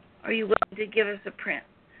 Are you willing to give us a print?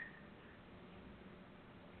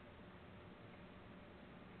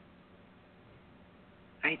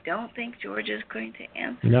 I don't think George is going to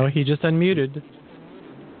answer. No, he just unmuted.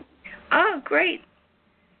 Oh, great.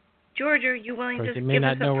 George, are you willing to give us a print? He may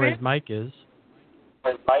not know where his mic is.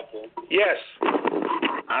 Yes.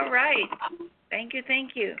 All right. Thank you.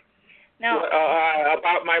 Now,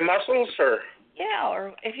 about my muscles, or? Yeah,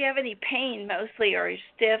 or if you have any pain mostly, or you're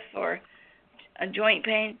stiff, or a joint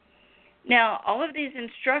pain. Now, all of these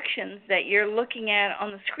instructions that you're looking at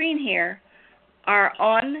on the screen here are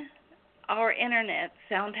on our internet,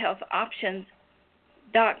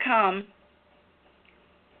 soundhealthoptions.com,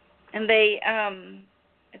 and they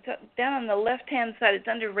it's down on the left-hand side. It's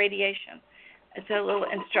under radiation. It's a little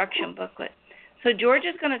instruction booklet. So George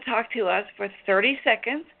is going to talk to us for 30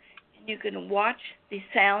 seconds, and you can watch the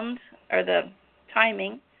sounds or the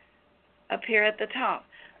timing up here at the top.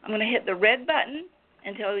 I'm going to hit the red button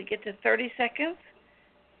until we get to 30 seconds,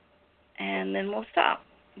 and then we'll stop.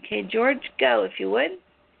 Okay, George, go if you would.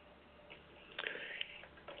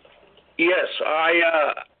 Yes, I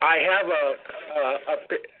have a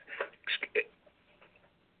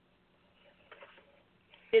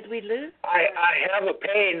Did we lose? I have a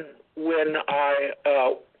pain when I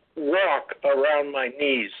walk around my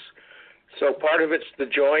knees. So part of it's the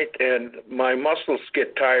joint, and my muscles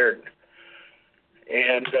get tired.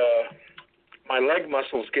 And my leg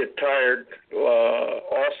muscles get tired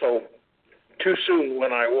also too soon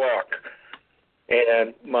when I walk.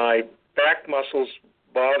 And my back muscles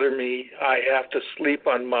bother me. I have to sleep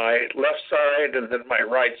on my left side and then my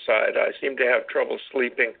right side. I seem to have trouble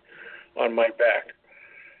sleeping on my back.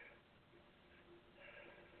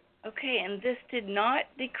 Okay, and this did not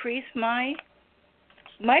decrease my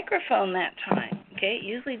microphone that time. Okay, it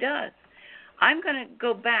usually does. I'm going to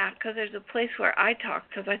go back because there's a place where I talk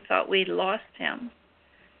because I thought we'd lost him.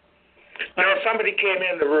 Now, somebody came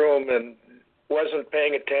in the room and wasn't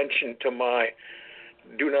paying attention to my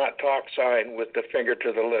do not talk sign with the finger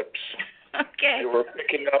to the lips. Okay. They were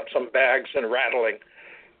picking up some bags and rattling.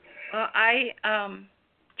 Well, I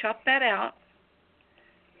chopped that out.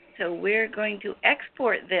 So we're going to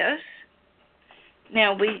export this.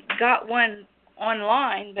 Now, we got one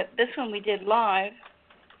online, but this one we did live.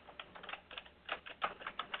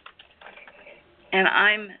 And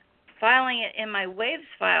I'm filing it in my Waves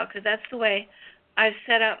file because that's the way I've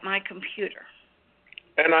set up my computer.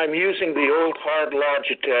 And I'm using the old hard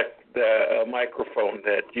Logitech microphone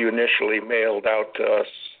that you initially mailed out to us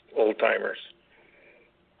old-timers.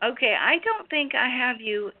 Okay, I don't think I have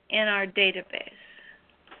you in our database.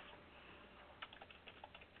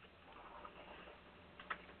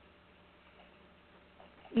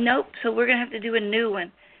 Nope, so we're going to have to do a new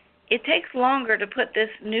one. It takes longer to put this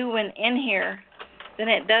new one in here than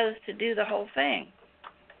it does to do the whole thing.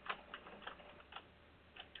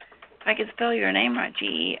 If I could spell your name right,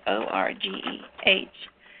 Georgeh.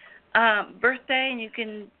 Birthday, and you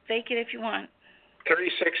can fake it if you want.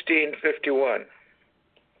 3/16/51.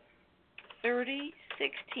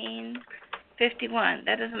 30/16/51.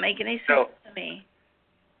 That doesn't make any sense to me.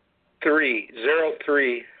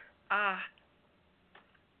 3/03. Ah.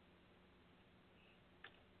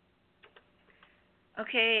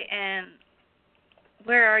 Okay, and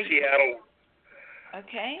where are you? Seattle.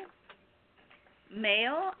 Okay.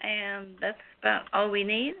 Mail, and that's about all we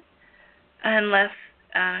need, unless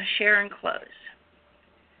share and close.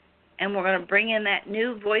 And we're going to bring in that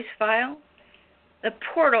new voice file. The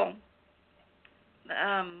portal,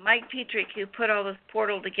 Mike Petrick, who put all this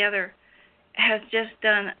portal together, has just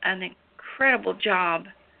done an incredible job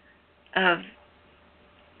of,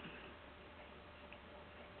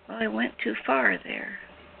 well, I went too far there.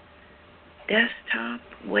 Desktop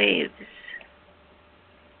Waves.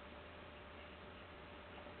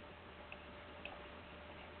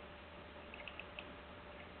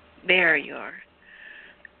 There you are.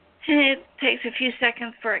 And it takes a few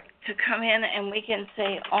seconds for it to come in, and we can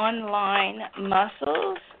say online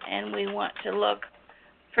muscles, and we want to look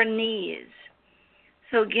for knees.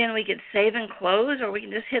 So again, we could save and close, or we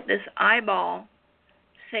can just hit this eyeball,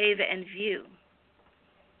 save and view.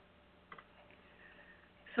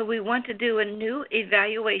 So we want to do a new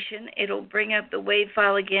evaluation. It'll bring up the wave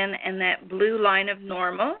file again and that blue line of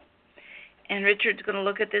normal. And Richard's going to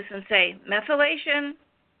look at this and say, methylation,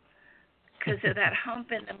 because of that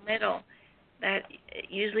hump in the middle. That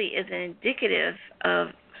usually is indicative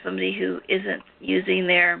of somebody who isn't using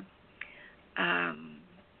their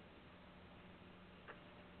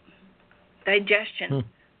digestion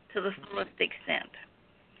to the fullest extent.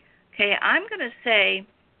 Okay, I'm going to say,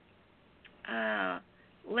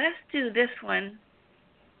 let's do this one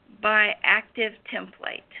by active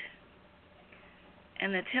template.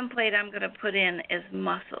 And the template I'm going to put in is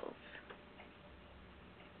muscles.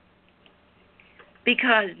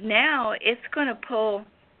 Because now it's going to pull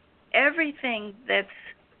everything that's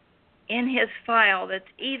in his file that's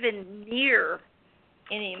even near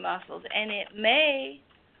any muscles. And it may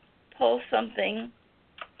pull something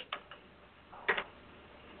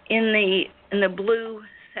in the blue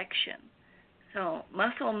section. So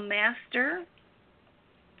muscle master,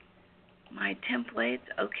 my templates,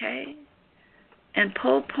 okay. And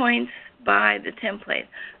pull points by the template.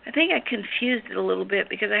 I think I confused it a little bit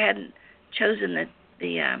because I hadn't chosen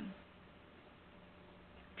the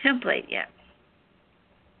template yet.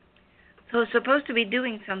 So it's supposed to be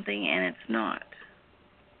doing something and it's not.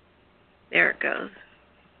 There it goes.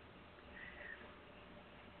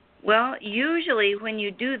 Well, usually when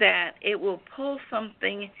you do that, it will pull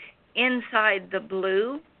something inside the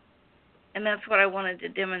blue, and that's what I wanted to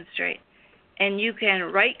demonstrate. And you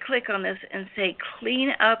can right-click on this and say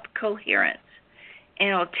Clean Up Coherence, and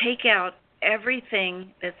it'll take out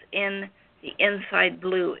everything that's in the inside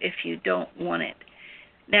blue if you don't want it.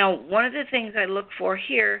 Now, one of the things I look for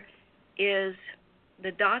here is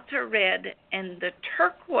the dots are red, and the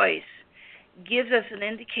turquoise gives us an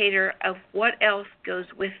indicator of what else goes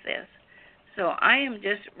with this. So I am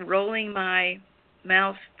just rolling my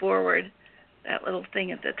mouse forward, that little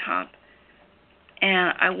thing at the top,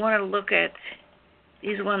 and I want to look at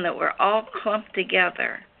these ones that were all clumped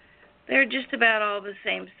together. They're just about all the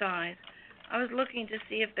same size. I was looking to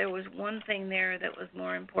see if there was one thing there that was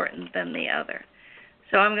more important than the other.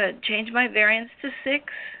 So I'm going to change my variance to 6.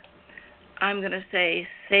 I'm going to say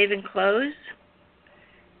save and close.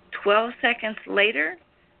 12 seconds later,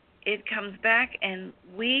 it comes back and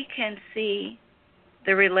we can see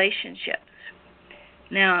the relationships.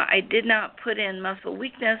 Now, I did not put in muscle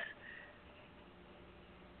weakness,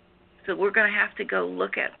 so we're going to have to go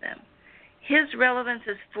look at them. His relevance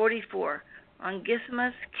is 44 on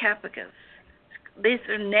Longissimus capicus. These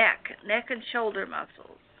are neck and shoulder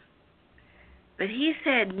muscles. But he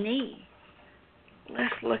said knee.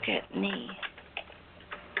 Let's look at knee.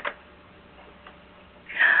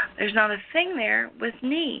 There's not a thing there with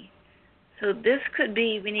knee. So this could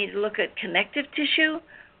be, we need to look at connective tissue,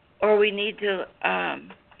 or we need to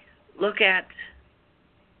look at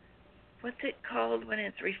what's it called when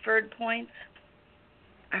it's referred points?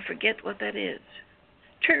 I forget what that is.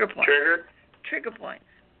 Trigger points. Trigger points.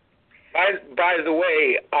 By the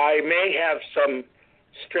way, I may have some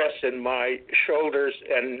stress in my shoulders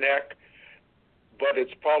and neck, but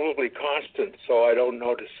it's probably constant, so I don't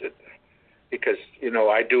notice it because,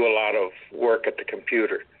 I do a lot of work at the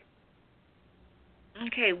computer.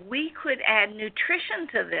 Okay, we could add nutrition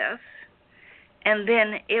to this, and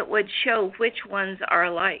then it would show which ones are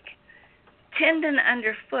like. Tendon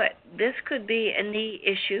underfoot, this could be a knee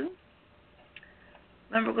issue.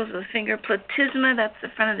 Lumbricals of the finger, platysma, that's the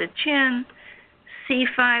front of the chin.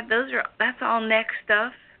 C5, that's all neck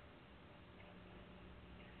stuff.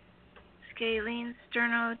 Scalene,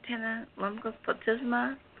 sternotendon, lumbricals,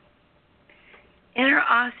 platysma.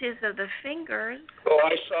 Interosseous of the fingers. Oh,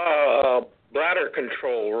 I saw bladder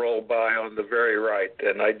control roll by on the very right,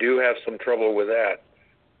 and I do have some trouble with that.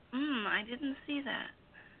 I didn't see that.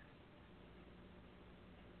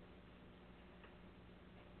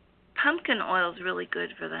 Pumpkin oil is really good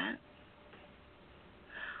for that.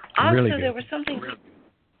 Also, really good. There was something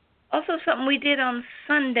we did on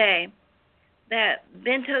Sunday, that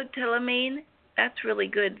ventotilamine, that's really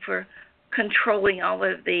good for controlling all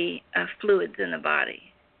of the fluids in the body.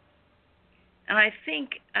 And I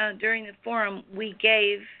think during the forum we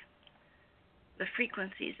gave the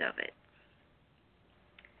frequencies of it.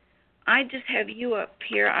 I just have you up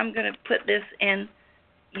here. I'm going to put this in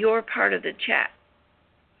your part of the chat.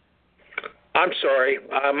 I'm sorry,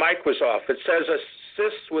 mic was off. It says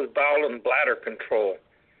assists with bowel and bladder control.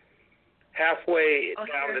 Halfway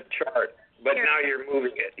down the chart, but now you're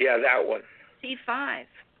moving it. Yeah, that one. C5.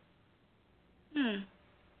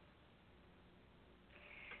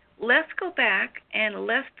 Let's go back and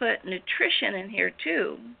let's put nutrition in here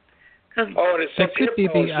too. And it says that could be.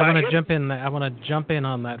 I want to jump in. I want to jump in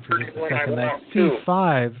on that for just a second.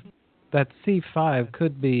 That C5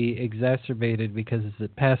 could be exacerbated because as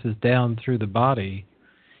it passes down through the body,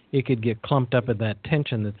 it could get clumped up in that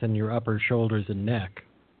tension that's in your upper shoulders and neck,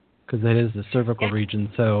 because that is the cervical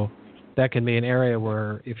region. So that can be an area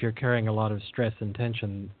where if you're carrying a lot of stress and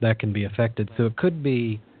tension, that can be affected. So it could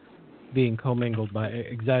be being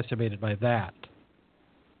exacerbated by that.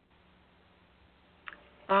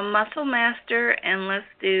 Muscle Master and let's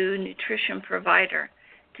do Nutrition Provider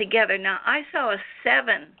together. Now, I saw a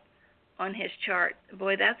 7 on his chart.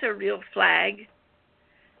 Boy, that's a real flag.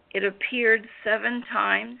 It appeared 7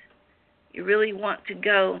 times. You really want to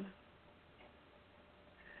go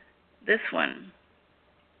this one.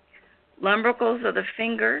 Lumbricals of the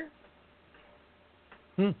finger.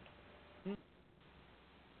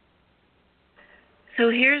 So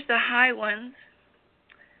here's the high ones.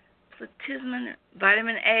 Platysma,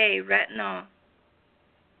 vitamin A, retinol.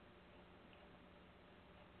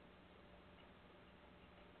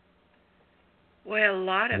 Boy, a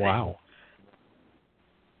lot of it. Wow.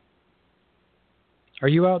 Are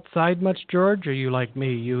you outside much, George? Or are you like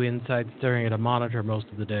me, you inside staring at a monitor most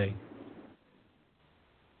of the day?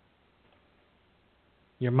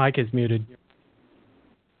 Your mic is muted.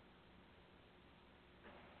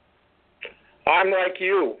 I'm like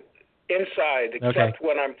you, inside, except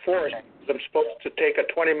when I'm forced. I'm supposed to take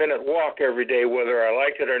a 20-minute walk every day, whether I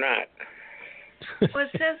like it or not. Well,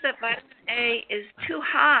 it says that vitamin A is too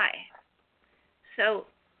high. So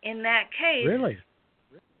in that case, really?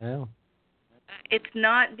 Yeah. It's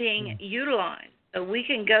not being utilized. So we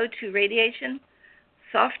can go to radiation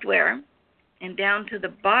software and down to the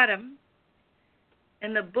bottom.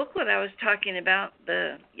 And the booklet I was talking about,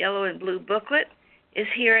 the yellow and blue booklet, is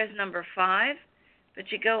here as number 5.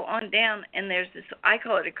 But you go on down and there's this, I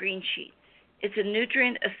call it a green sheet. It's a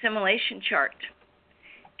nutrient assimilation chart.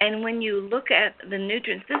 And when you look at the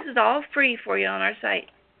nutrients, this is all free for you on our site.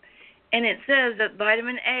 And it says that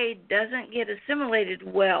vitamin A doesn't get assimilated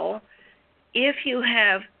well if you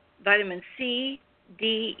have vitamin C,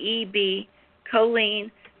 D, E, B,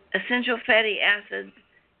 choline, essential fatty acids,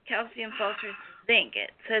 calcium, phosphorus, zinc.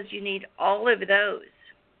 It says you need all of those.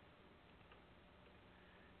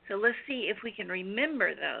 So let's see if we can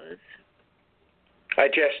remember those. I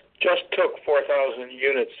just took 4,000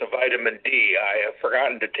 units of vitamin D. I have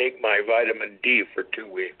forgotten to take my vitamin D for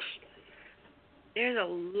 2 weeks. There's a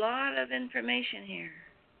lot of information here.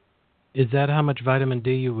 Is that how much vitamin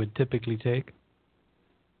D you would typically take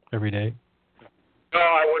every day? No,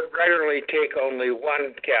 I would regularly take only 1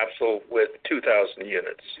 capsule with 2,000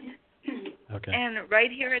 units. Okay. And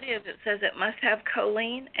right here it is. It says it must have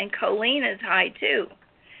choline, and choline is high too.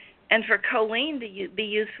 And for choline to be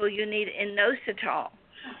useful, you need inositol.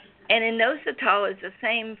 And inositol is the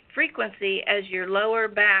same frequency as your lower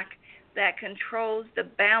back that controls the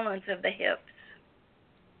balance of the hips.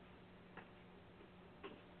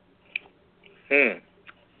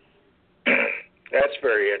 That's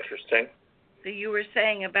very interesting. So you were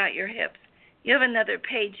saying about your hips. You have another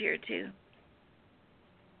page here, too.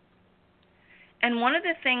 And one of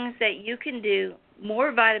the things that you can do,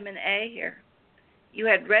 more vitamin A here. You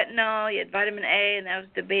had retinol, you had vitamin A, and that was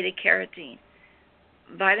the beta-carotene.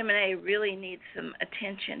 Vitamin A really needs some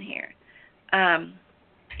attention here.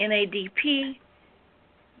 NADP,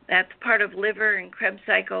 that's part of liver and Krebs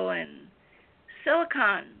cycle, and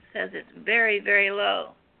silicon says it's very, very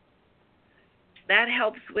low. That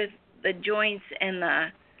helps with the joints and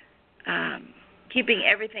the keeping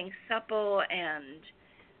everything supple and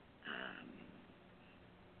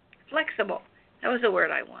flexible. That was the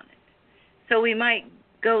word I wanted. So we might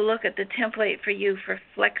go look at the template for you for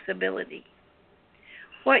flexibility.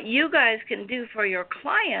 What you guys can do for your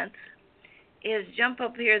clients is jump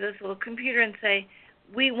up here, this little computer, and say,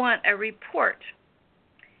 we want a report.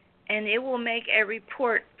 And it will make a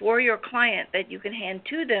report for your client that you can hand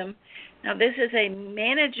to them. Now, this is a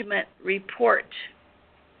management report.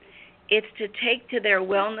 It's to take to their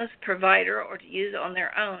wellness provider or to use on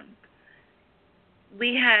their own.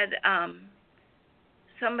 We had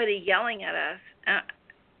somebody yelling at us.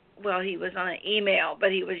 Well, he was on an email,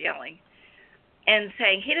 but he was yelling and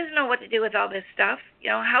saying, he doesn't know what to do with all this stuff.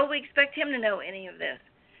 How do we expect him to know any of this?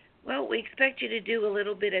 Well, we expect you to do a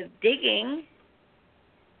little bit of digging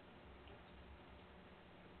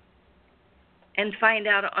and find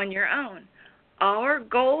out on your own. Our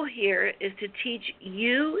goal here is to teach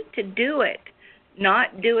you to do it,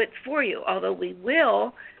 not do it for you, although we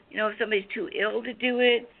will. If somebody's too ill to do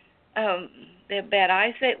it, they have bad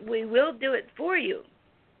eyesight, we will do it for you.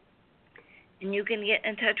 And you can get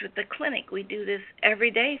in touch with the clinic. We do this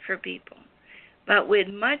every day for people. But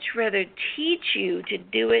we'd much rather teach you to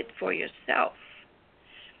do it for yourself.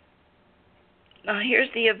 Now, here's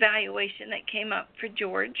the evaluation that came up for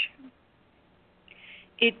George.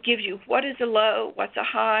 It gives you what is a low, what's a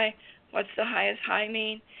high, what's the highest high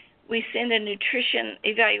mean. We send a nutrition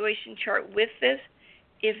evaluation chart with this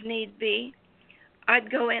if need be.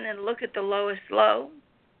 I'd go in and look at the lowest low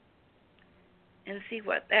and see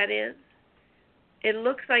what that is. It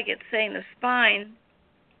looks like it's saying the spine,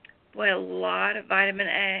 boy, a lot of vitamin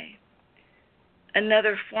A.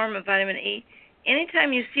 Another form of vitamin E.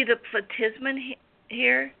 Anytime you see the platysma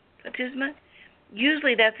here,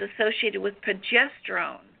 usually that's associated with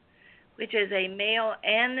progesterone, which is a male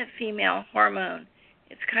and a female hormone.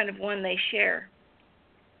 It's kind of one they share.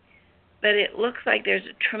 But it looks like there's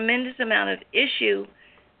a tremendous amount of issue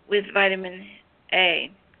with vitamin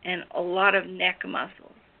A and a lot of neck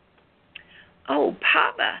muscles. Oh,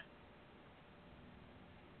 PABA.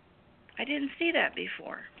 I didn't see that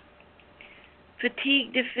before.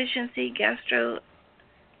 Fatigue deficiency,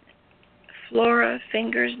 gastroflora,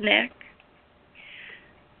 fingers, neck.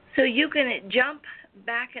 So you can jump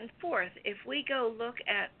back and forth. If we go look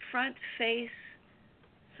at front face,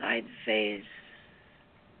 side face,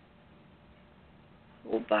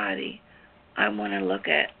 whole body, I want to look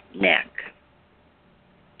at neck.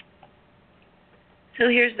 So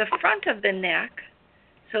here's the front of the neck.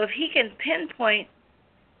 So if he can pinpoint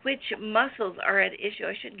which muscles are at issue,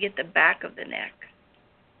 I should get the back of the neck.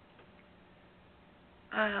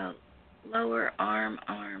 Lower arm,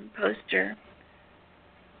 poster,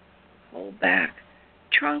 whole back,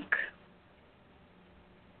 trunk.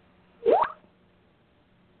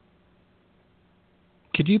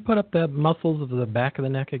 Could you put up the muscles of the back of the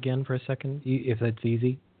neck again for a second, if that's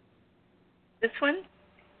easy? This one?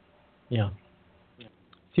 Yeah.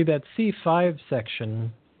 See that C5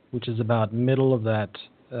 section, which is about middle of that.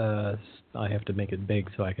 I have to make it big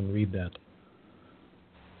so I can read that.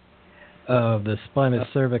 The spinous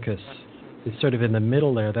cervicus is sort of in the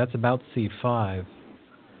middle there. That's about C5.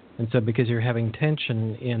 And so because you're having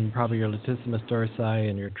tension in probably your latissimus dorsi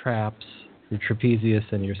and your traps, your trapezius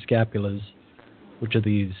and your scapulas,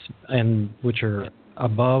 which are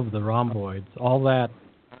above the rhomboids, all that,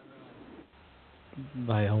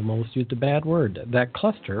 I almost used a bad word, that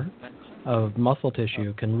cluster of muscle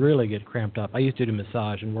tissue can really get cramped up. I used to do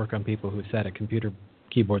massage and work on people who sat at computer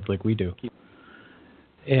keyboards like we do.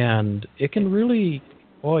 And it can really,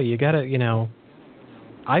 you got to,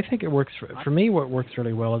 I think it works, for me what works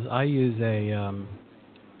really well is I use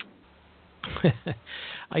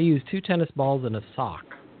I use 2 tennis balls and a sock.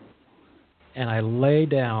 And I lay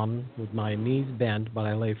down with my knees bent, but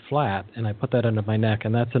I lay flat, and I put that under my neck,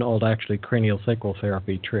 and that's an old, actually, cranial sacral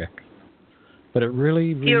therapy trick. But it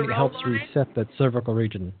really helps reset that cervical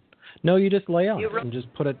region. No, you just lay on it and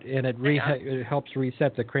just put it, and it helps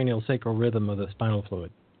reset the cranial sacral rhythm of the spinal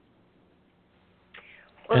fluid.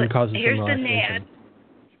 Well, and causes here's some the relaxation.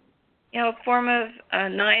 NAD, a form of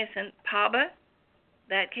niacin, PABA,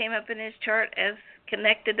 that came up in his chart as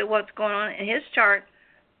connected to what's going on in his chart.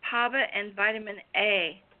 PABA and vitamin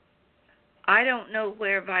A. I don't know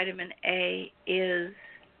where vitamin A is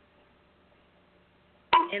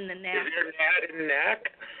in the NAC. Is there NAD in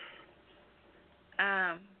NAC?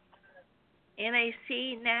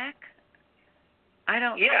 NAC, NAC? I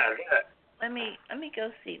don't know. Yeah. Let me go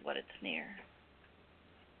see what it's near.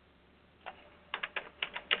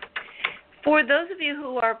 For those of you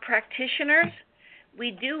who are practitioners, we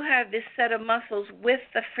do have this set of muscles with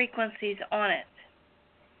the frequencies on it.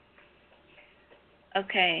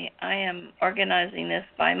 Okay, I am organizing this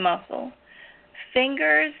by muscle.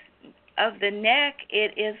 Fingers of the neck,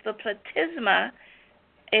 it is the platysma.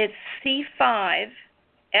 It's C5,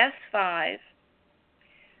 S5.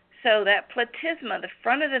 So that platysma, the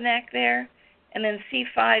front of the neck there, and then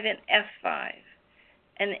C5 and S5.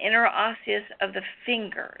 And the interosseous of the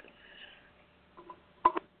fingers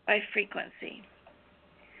by frequency.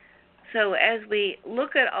 So as we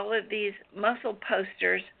look at all of these muscle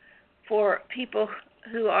posters for people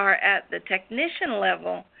who are at the technician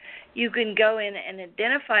level, you can go in and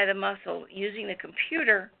identify the muscle using the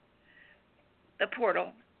computer, the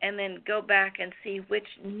portal, and then go back and see which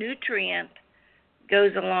nutrient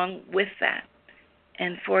goes along with that.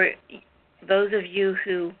 And for those of you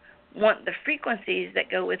who want the frequencies that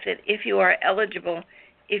go with it, if you are eligible,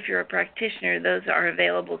 if you're a practitioner, those are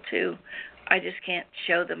available too. I just can't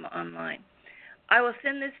show them online. I will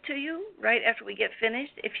send this to you right after we get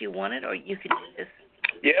finished if you want it, or you can do this.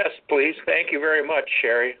 Yes, please. Thank you very much,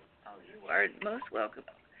 Sherry. Oh, you are most welcome.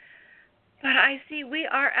 But I see we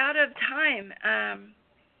are out of time.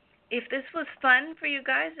 If this was fun for you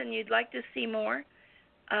guys and you'd like to see more,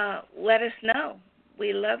 let us know.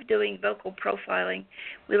 We love doing vocal profiling.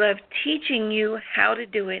 We love teaching you how to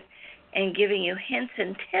do it and giving you hints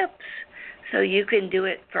and tips so you can do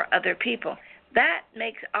it for other people. That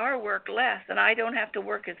makes our work less, and I don't have to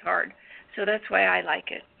work as hard. So that's why I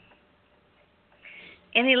like it.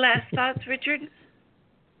 Any last thoughts, Richard?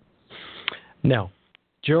 No.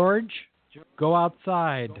 George, go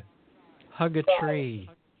outside. Hug a tree.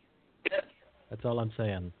 That's all I'm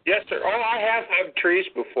saying. Yes, sir. Oh, I have hugged trees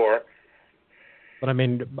before. But I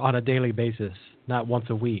mean on a daily basis, not once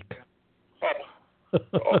a week.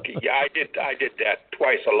 Oh, okay. Yeah, I did that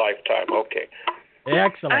twice a lifetime. Okay.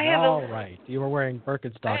 Excellent. All right. You were wearing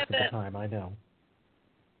Birkenstocks at the time, I know.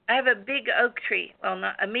 I have a big oak tree, well,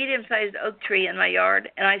 not a medium-sized oak tree in my yard,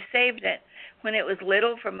 and I saved it when it was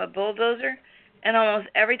little from a bulldozer, and almost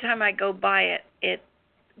every time I go by it, it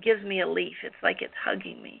gives me a leaf. It's like it's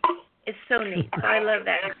hugging me. It's so neat. So I love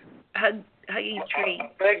that hugging tree. A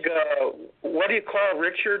big, what do you call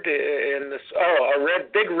Richard in this? Oh, a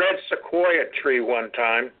big red sequoia tree one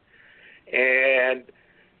time, and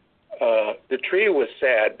the tree was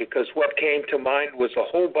sad because what came to mind was a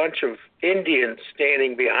whole bunch of Indians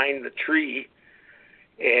standing behind the tree,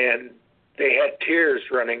 and they had tears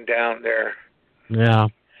running down their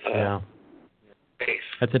face.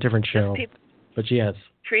 That's a different show. But yes.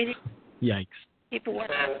 Treating Yikes. people.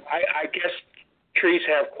 I guess trees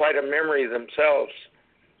have quite a memory themselves.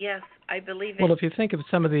 Yes, I believe it. Well, if you think of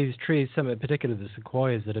some of these trees, particularly the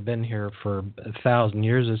sequoias that have been here for 1,000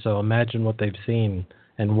 years or so, imagine what they've seen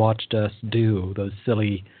and watched us do, those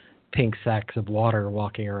silly pink sacks of water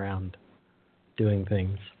walking around doing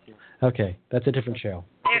things. Okay, that's a different show.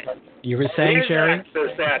 You were saying, Sherry?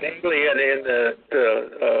 There's that alien in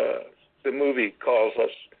the movie calls us.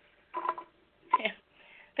 Yeah.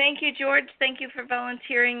 Thank you, George. Thank you for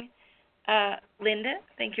volunteering, Linda.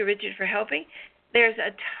 Thank you, Richard, for helping. There's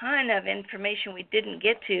a ton of information we didn't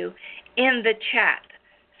get to in the chat.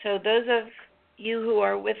 So those of you who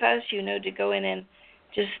are with us, you know to go in and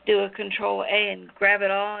just do a Control-A and grab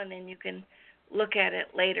it all, and then you can look at it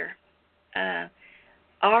later.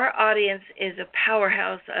 Our audience is a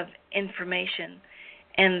powerhouse of information,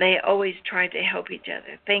 and they always try to help each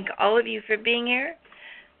other. Thank all of you for being here.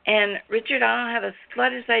 And, Richard, I don't have a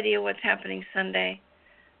slightest idea what's happening Sunday.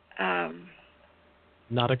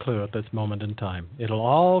 Not a clue at this moment in time. It'll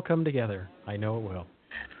all come together. I know it will.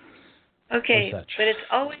 Okay, but it's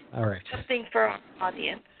always all right. something for our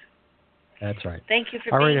audience. That's right. Thank you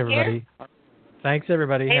for all being right, everybody. here. Thanks,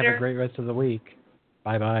 everybody. Later. Have a great rest of the week.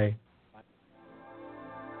 Bye-bye.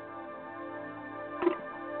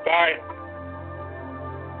 Bye.